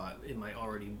blind spot in my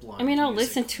already blind. I mean, I'll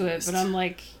listen to it, but I'm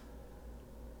like...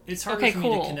 It's hard for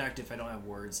me to connect if I don't have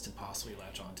words to possibly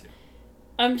latch onto.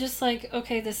 I'm just like,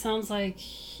 okay, this sounds like...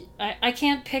 I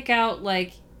can't pick out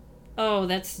like... Oh,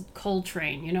 that's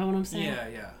Coltrane, you know what I'm saying?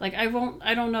 Yeah. Like, I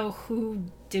don't know who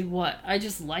did what. I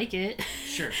just like it.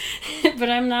 Sure. But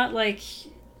I'm not like...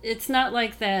 It's not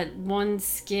like that one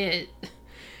skit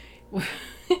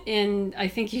in I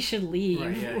Think You Should Leave.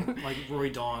 Right, yeah. Like Roy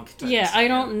Donk. Yeah, I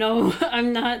don't know.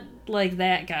 I'm not like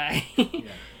that guy. Yeah.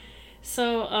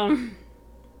 So,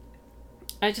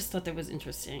 I just thought that was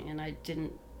interesting, and I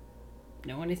didn't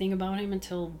know anything about him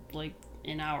until like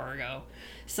an hour ago.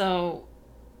 So...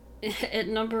 At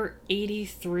number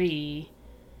 83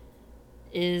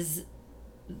 is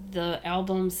the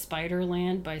album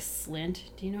Spiderland by Slint.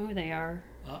 Do you know who they are?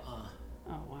 Oh,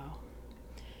 wow.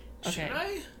 Okay. Should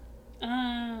I?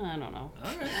 I don't know.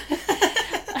 All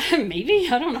right. Maybe?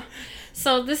 I don't know.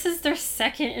 So this is their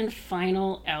second and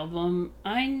final album.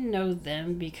 I know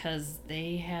them because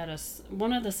they had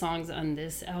one of the songs on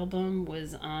this album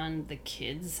was on the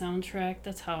Kids soundtrack.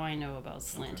 That's how I know about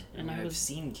Slint. Okay. And I've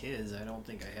seen Kids. I don't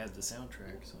think I had the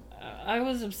soundtrack. So I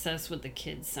was obsessed with the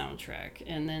Kids soundtrack,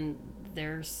 and then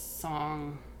their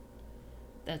song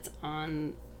that's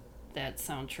on that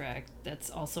soundtrack that's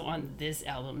also on this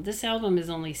album. This album is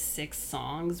only 6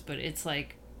 songs, but it's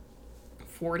like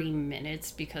 40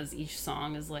 minutes because each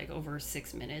song is like over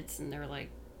 6 minutes and they're like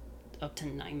up to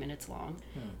 9 minutes long.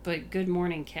 But Good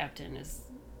Morning Captain is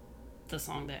the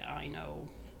song that I know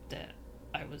that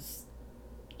I was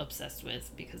obsessed with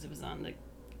because it was on the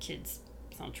Kids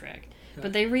soundtrack.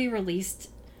 But they re-released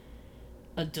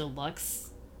a deluxe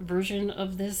version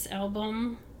of this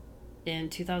album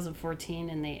in 2014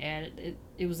 and they added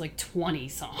it was like 20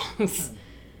 songs.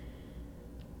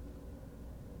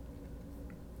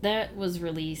 That was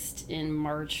released in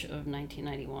March of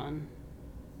 1991.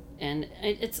 And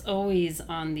it's always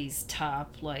on these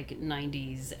top, like,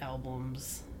 90s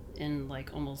albums in,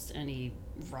 like, almost any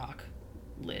rock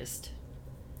list.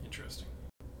 interesting.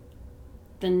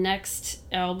 The next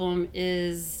album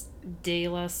is De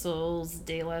La Soul's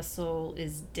De La Soul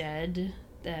is Dead.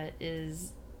 That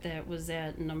was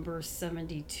at number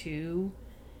 72.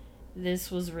 This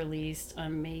was released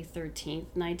on May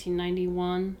 13th,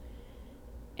 1991.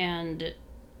 And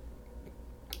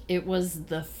it was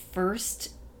the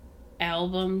first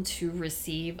album to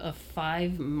receive a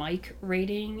 5 mic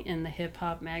rating in the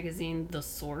hip-hop magazine The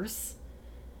Source.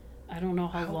 I don't know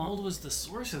how long... How old was The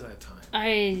Source at that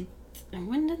time?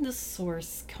 When did The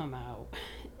Source come out?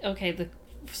 Okay, The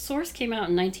Source came out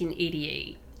in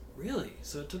 1988. Really?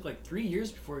 So it took like 3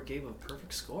 years before it gave a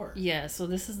perfect score. Yeah, so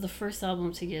this is the first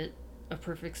album to get a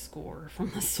perfect score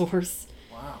from The Source.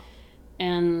 Wow.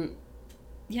 And...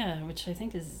 yeah, which I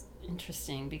think is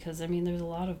interesting because, I mean, there's a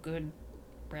lot of good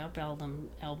rap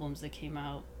albums that came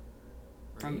out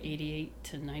from 88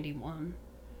 to 91,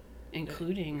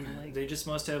 including, like... They just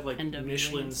must have, like, NWA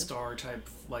Michelin star type,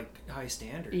 like, high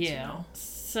standards, yeah. you know?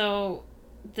 So,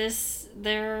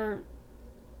 their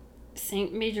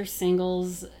major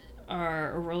singles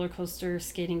are A Roller Coaster,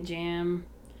 Skating Jam,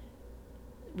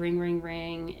 Ring Ring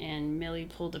Ring, and Millie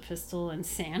Pulled a Pistol, and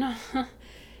Santa.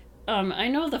 I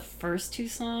know the first two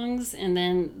songs, and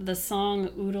then the song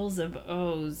Oodles of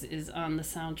O's is on the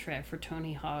soundtrack for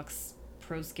Tony Hawk's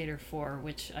Pro Skater 4,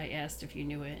 which I asked if you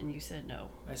knew it, and you said no.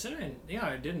 I said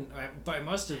I didn't. But I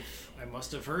must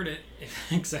have heard it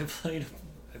because I played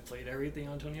everything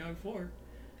on Tony Hawk 4.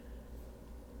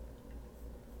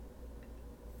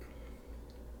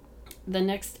 The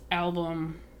next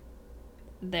album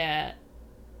that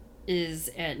is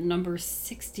at number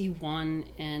 61,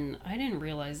 and I didn't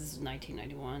realize this was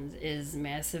 1991, is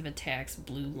Massive Attack's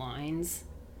Blue Lines.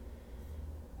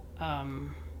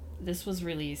 This was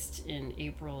released in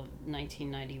April of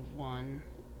 1991,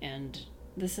 and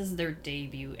this is their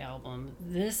debut album.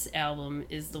 This album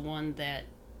is the one that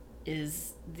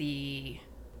is the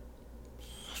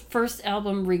first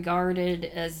album regarded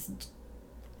as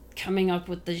coming up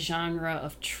with the genre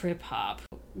of trip hop,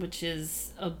 which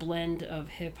is a blend of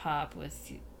hip hop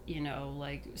with,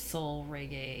 like soul,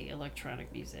 reggae,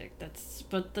 electronic music.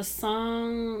 But the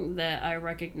song that I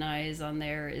recognize on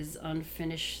there is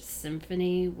Unfinished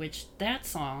Symphony, which that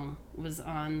song was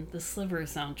on the Sliver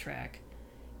soundtrack,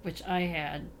 which I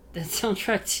had that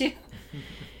soundtrack too.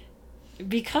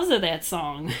 Because of that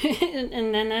song.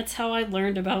 And then that's how I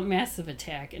learned about Massive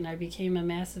Attack, and I became a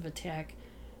Massive Attack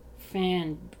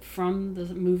fan from the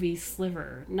movie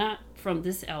Sliver, not from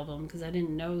this album because I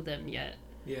didn't know them yet.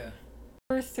 Yeah.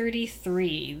 Number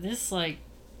 33, this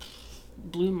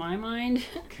blew my mind.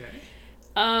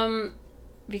 Okay.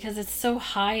 Because it's so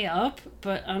high up,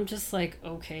 but I'm just like,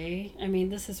 okay. I mean,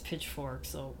 this is Pitchfork,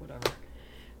 so whatever.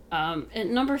 At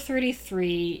number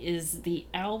 33 is the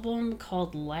album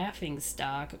called Laughing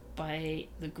Stock by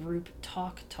the group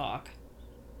Talk Talk.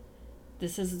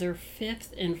 This is their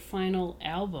fifth and final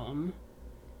album,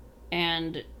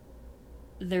 and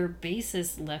their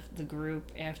bassist left the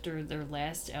group after their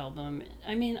last album.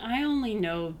 I mean, I only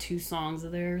know 2 songs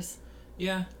of theirs.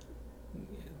 Yeah.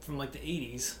 From like the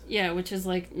 80s. Yeah, which is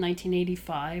like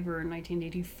 1985 or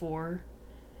 1984.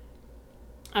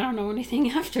 I don't know anything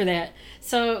after that.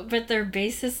 So, but their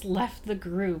bassist left the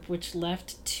group, which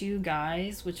left 2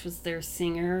 guys, which was their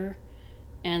singer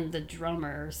and the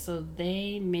drummer. So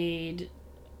they made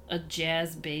a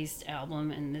jazz-based album,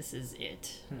 and this is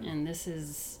it. And this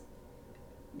is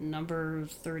number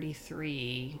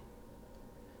 33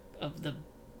 of the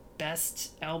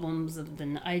best albums of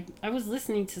the... I was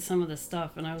listening to some of the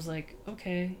stuff, and I was like,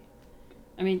 okay.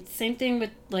 I mean, same thing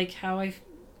with like how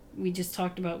we just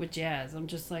talked about with jazz. I'm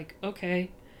just like, okay.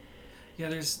 Yeah,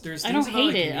 there's things I don't about hate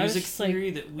like it. music I was just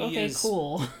theory like, that we okay,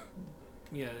 cool.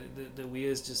 Yeah, that we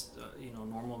as just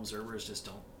normal observers just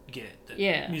don't get. That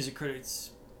Yeah. Music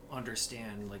critics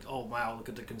understand, like, oh wow, look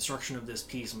at the construction of this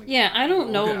piece. I'm like, yeah, I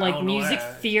don't know okay, I don't know music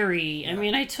that. theory. Yeah. I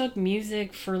mean, I took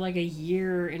music for like a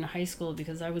year in high school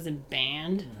because I was in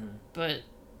band, but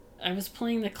I was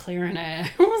playing the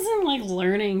clarinet. I wasn't like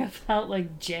learning about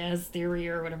like jazz theory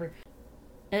or whatever.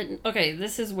 And, okay,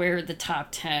 this is where the top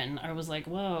 10, I was like,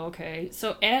 whoa, okay.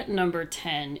 So at number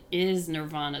 10 is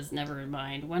Nirvana's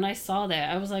Nevermind. When I saw that,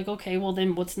 I was like, okay, well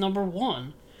then what's number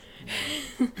 1?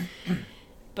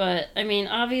 But, I mean,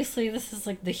 obviously this is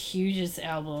like the hugest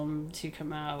album to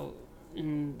come out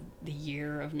in the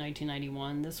year of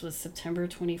 1991. This was September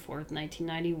 24th,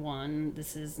 1991.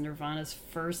 This is Nirvana's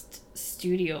first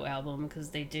studio album because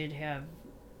they did have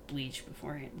Bleach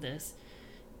before this.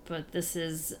 But this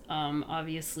is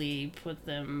obviously put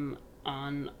them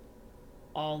on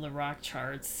all the rock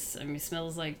charts. I mean,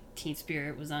 Smells Like Teen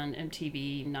Spirit was on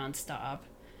MTV nonstop.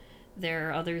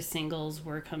 Their other singles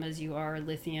were Come As You Are,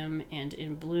 Lithium, and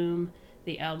In Bloom.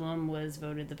 The album was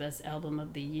voted the best album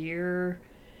of the year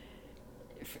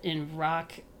in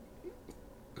rock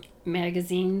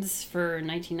magazines for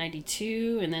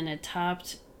 1992, and then it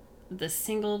topped the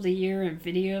single of the year and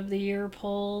video of the year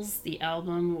polls. The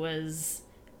album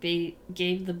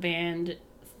gave the band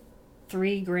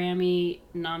 3 Grammy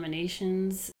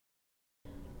nominations.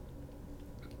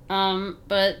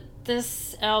 But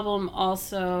this album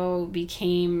also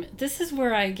became... This is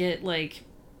where I get, like,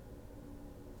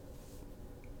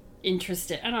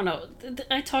 interested. I don't know.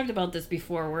 I talked about this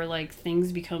before, where, like,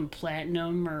 things become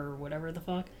platinum or whatever the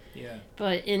fuck. Yeah.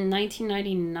 But in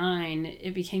 1999,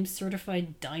 it became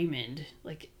certified diamond.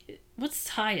 Like, what's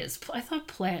highest? I thought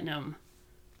platinum...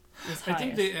 I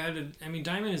think they added... I mean,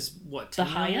 diamond is what? The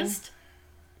highest?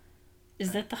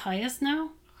 Is that the highest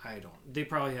now? I don't... They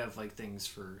probably have, like, things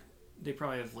for... They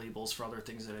probably have labels for other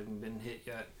things that haven't been hit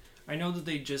yet. I know that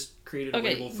they just created a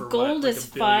label for gold what, like is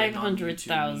 1 billion on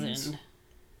 500,000.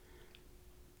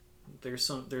 there's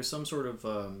some sort of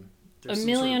a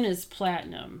million is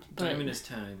platinum. But... Diamond is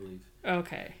 10, I believe.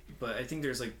 Okay. But I think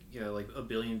there's like a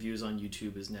billion views on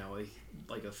YouTube is now a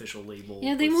like official label.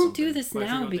 Yeah, they won't do this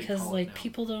now because like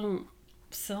people don't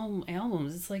sell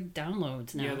albums. It's like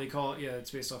downloads now. Yeah, they call it. Yeah, it's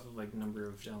based off of like number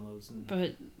of downloads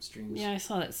and streams. Yeah, I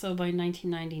saw that. So by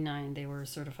 1999, they were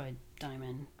certified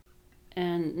diamond.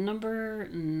 And number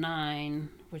 9,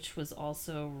 which was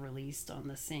also released on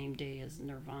the same day as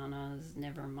Nirvana's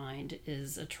Nevermind,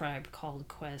 is A Tribe Called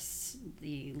Quest's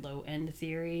The Low End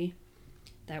Theory.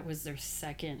 That was their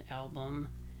second album,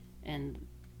 and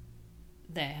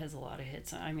that has a lot of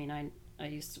hits. I mean, I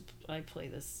play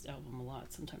this album a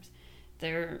lot sometimes.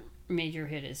 Their major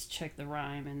hit is Check the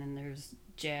Rhyme, and then there's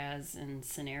Jazz and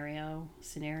Scenario.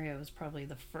 Scenario is probably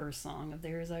the first song of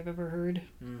theirs I've ever heard.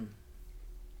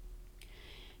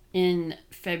 In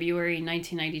February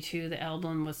 1992, the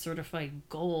album was certified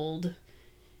gold,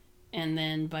 and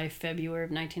then by February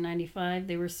of 1995,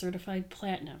 they were certified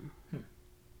platinum.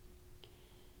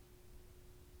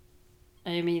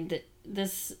 I mean,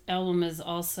 this album is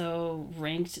also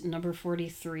ranked number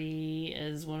 43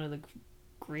 as one of the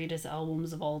greatest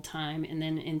albums of all time. And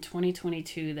then in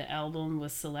 2022, the album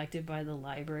was selected by the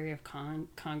Library of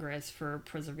Congress for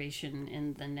preservation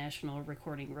in the National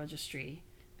Recording Registry.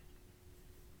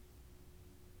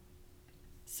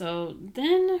 So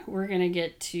then we're going to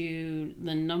get to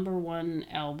the number 1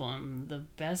 album, the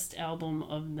best album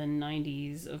of the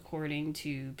 90s, according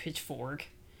to Pitchfork.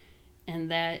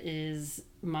 And that is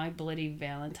My Bloody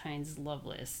Valentine's Love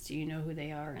List. Do you know who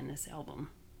they are in this album?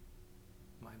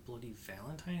 My Bloody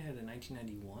Valentine had a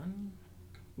 1991?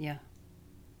 Yeah.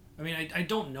 I mean, I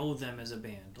don't know them as a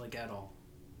band, like, at all.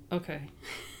 Okay.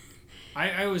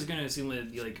 I was going to assume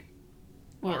it'd be, like,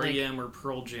 R.E.M. or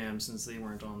Pearl Jam, since they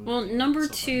weren't on... Well, number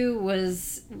 2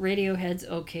 was Radiohead's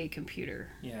OK Computer.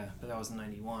 Yeah, but that was in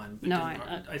 91. But no,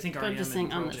 I think R.E.M.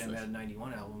 and Pearl Jam had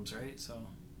 91 albums, right? So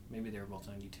maybe they were both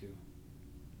 92.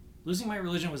 Losing My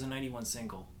Religion was a 91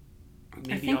 single.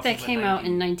 Maybe I think that came out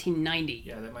in 1990.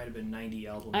 Yeah, that might have been 90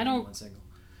 album, 91 single.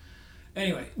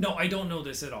 Anyway, no, I don't know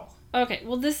this at all. Okay,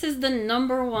 well, this is the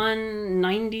number 1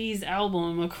 90s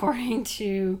album according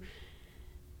to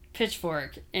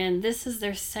Pitchfork, and this is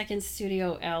their second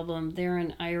studio album. They're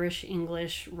an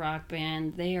Irish-English rock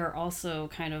band. They are also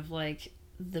kind of like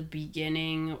the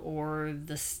beginning or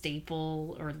the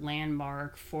staple or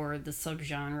landmark for the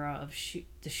subgenre of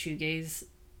the shoegaze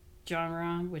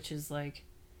genre, which is like,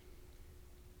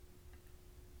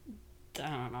 I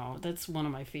don't know, that's one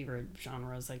of my favorite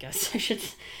genres, I guess.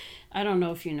 I don't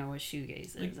know if you know what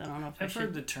shoegaze is. I don't know if I've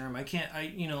heard the term.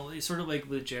 It's sort of like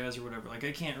with jazz or whatever. Like,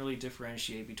 I can't really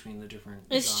differentiate between the different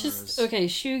genres. Just, okay,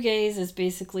 shoegaze is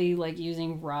basically like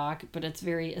using rock, but it's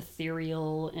very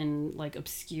ethereal and like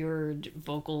obscured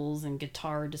vocals and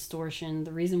guitar distortion.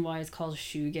 The reason why it's called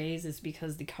shoegaze is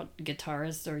because the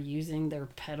guitarists are using their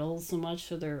pedals so much,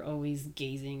 so they're always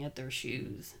gazing at their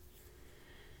shoes.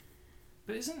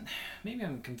 But maybe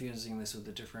I'm confusing this with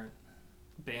a different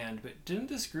band, but didn't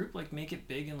this group like make it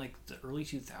big in like the early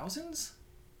 2000s?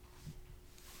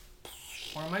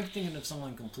 Or am I thinking of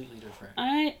someone completely different?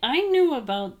 I knew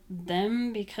about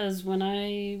them because when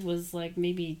I was like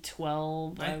maybe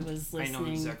 12, I was listening. I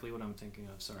know exactly what I'm thinking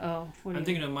of, sorry. Oh, I'm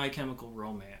thinking of My Chemical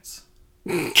Romance.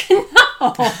 No!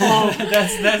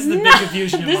 that's the big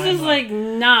confusion in my mind. This is like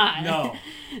not. No.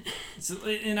 So,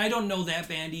 and I don't know that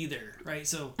band either, right?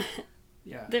 So,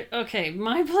 yeah. Okay,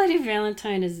 My Bloody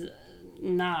Valentine is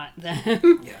not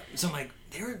them. Yeah, so I'm like,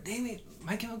 they made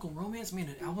My Chemical Romance made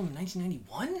an album in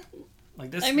 1991. Like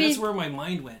that's where my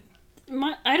mind went.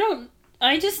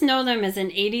 I just know them as an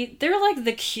 80s. They're like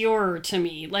The Cure to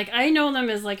me. Like I know them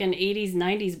as like an 80s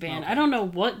 90s band. Okay. I don't know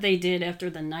what they did after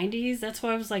the 90s. That's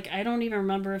why I was like, I don't even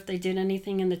remember if they did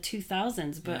anything in the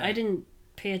 2000s. But I didn't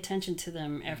pay attention to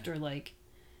them after like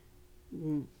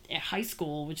high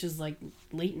school, which is like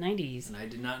late 90s. And I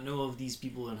did not know of these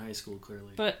people in high school,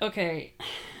 clearly. But okay.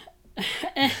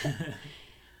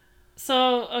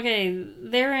 So, okay,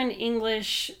 they're an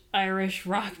English-Irish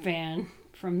rock band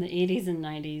from the 80s and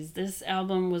 90s. This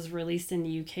album was released in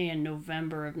the UK in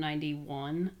November of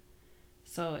 91.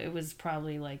 So it was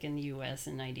probably like in the US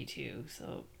in 92.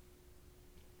 So,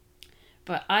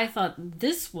 but I thought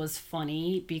this was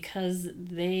funny because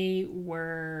they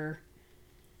were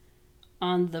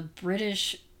on the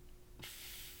British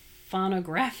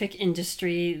phonographic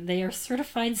industry. They are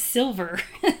certified silver.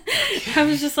 I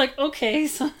was just like, okay,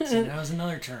 so that was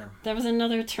another term. That was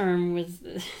another term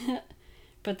with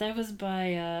But that was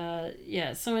by,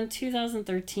 so in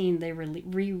 2013, they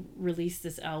re-released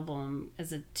this album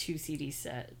as a 2 CD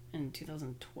set in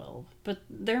 2012. But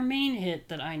their main hit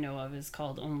that I know of is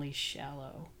called Only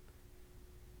Shallow.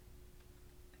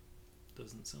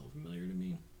 Doesn't sound familiar to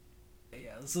me.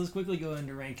 Yeah, so let's quickly go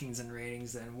into rankings and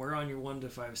ratings then. Where on your 1 to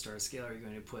 5 star scale are you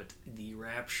going to put The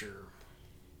Rapture?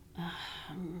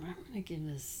 I'm going to give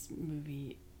this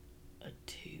movie a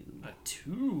 2. A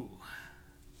 2?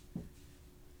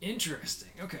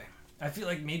 Interesting. Okay. I feel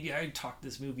like maybe I talked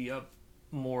this movie up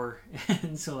more,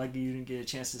 and so like you didn't get a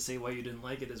chance to say why you didn't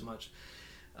like it as much.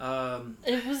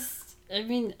 It was... I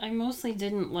mean, I mostly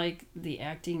didn't like the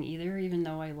acting either, even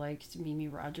though I liked Mimi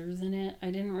Rogers in it. I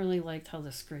didn't really like how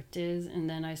the script is, and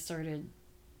then I started...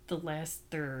 The last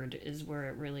third is where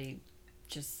it really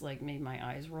just, like, made my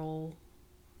eyes roll.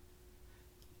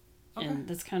 Okay. And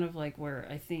that's kind of like where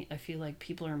I feel like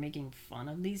people are making fun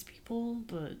of these people,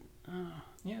 but...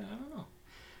 Yeah, I don't know.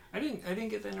 I didn't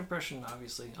get that impression,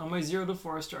 obviously. On my 0 to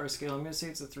 4 star scale, I'm going to say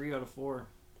it's a 3 out of 4.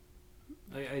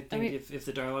 I think if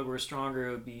the dialogue were stronger,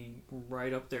 it would be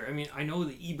right up there. I mean, I know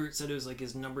that Ebert said it was like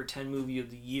his number 10 movie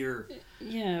of the year.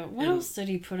 Yeah, what else did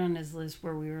he put on his list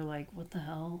where we were like, what the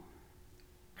hell?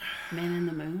 Man in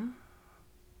the Moon?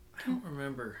 I don't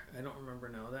remember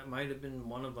now. That might have been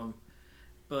one of them.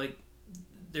 But like,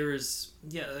 there's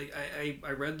like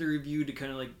I read the review to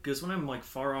kind of like, because when I'm like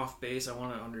far off base, I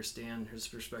want to understand his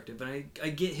perspective, and I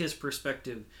get his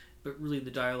perspective, but really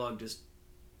the dialogue just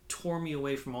tore me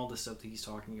away from all the stuff that he's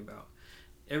talking about.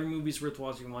 Every movie's worth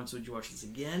watching once. Would you watch this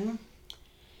again?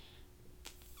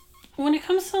 When it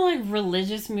comes to like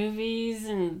religious movies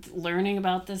and learning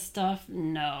about this stuff,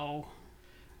 no.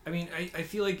 I mean, I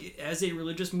feel like as a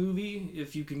religious movie,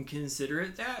 if you can consider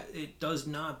it that, it does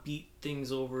not beat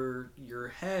things over your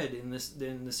head in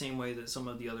the same way that some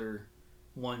of the other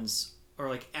ones are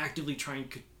like actively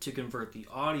trying to convert the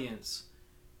audience,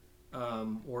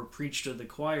 or preach to the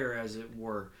choir, as it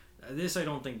were. This I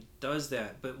don't think does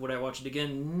that. But would I watch it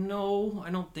again? No,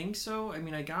 I don't think so. I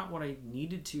mean, I got what I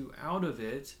needed to out of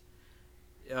it.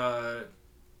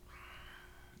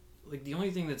 Like the only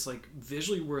thing that's like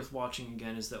visually worth watching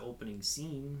again is the opening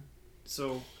scene.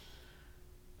 So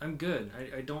I'm good.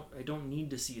 I don't need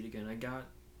to see it again. I got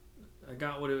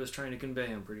what it was trying to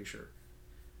convey, I'm pretty sure.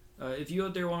 If you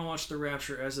out there want to watch The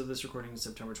Rapture as of this recording in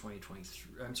October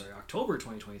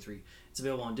 2023, it's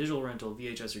available on digital rental,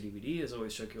 VHS or DVD. As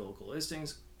always, check your local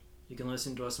listings. You can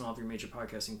listen to us on all of your major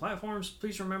podcasting platforms.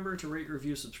 Please remember to rate,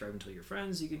 review, subscribe, and tell your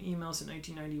friends. You can email us at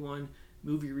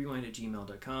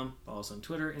 1991movierewind@gmail.com. Follow us on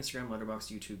Twitter, Instagram,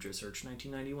 Letterboxd, YouTube. Just search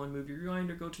 1991 Movie Rewind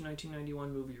or go to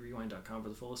 1991movierewind.com for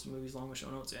the full list of movies, along with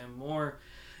show notes, and more.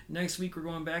 Next week, we're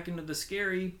going back into the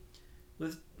scary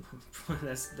with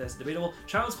that's debatable.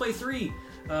 Child's Play 3,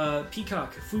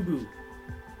 Peacock,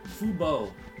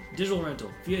 Fubo, digital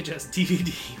rental, VHS,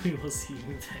 DVD. We will see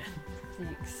you then.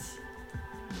 Thanks.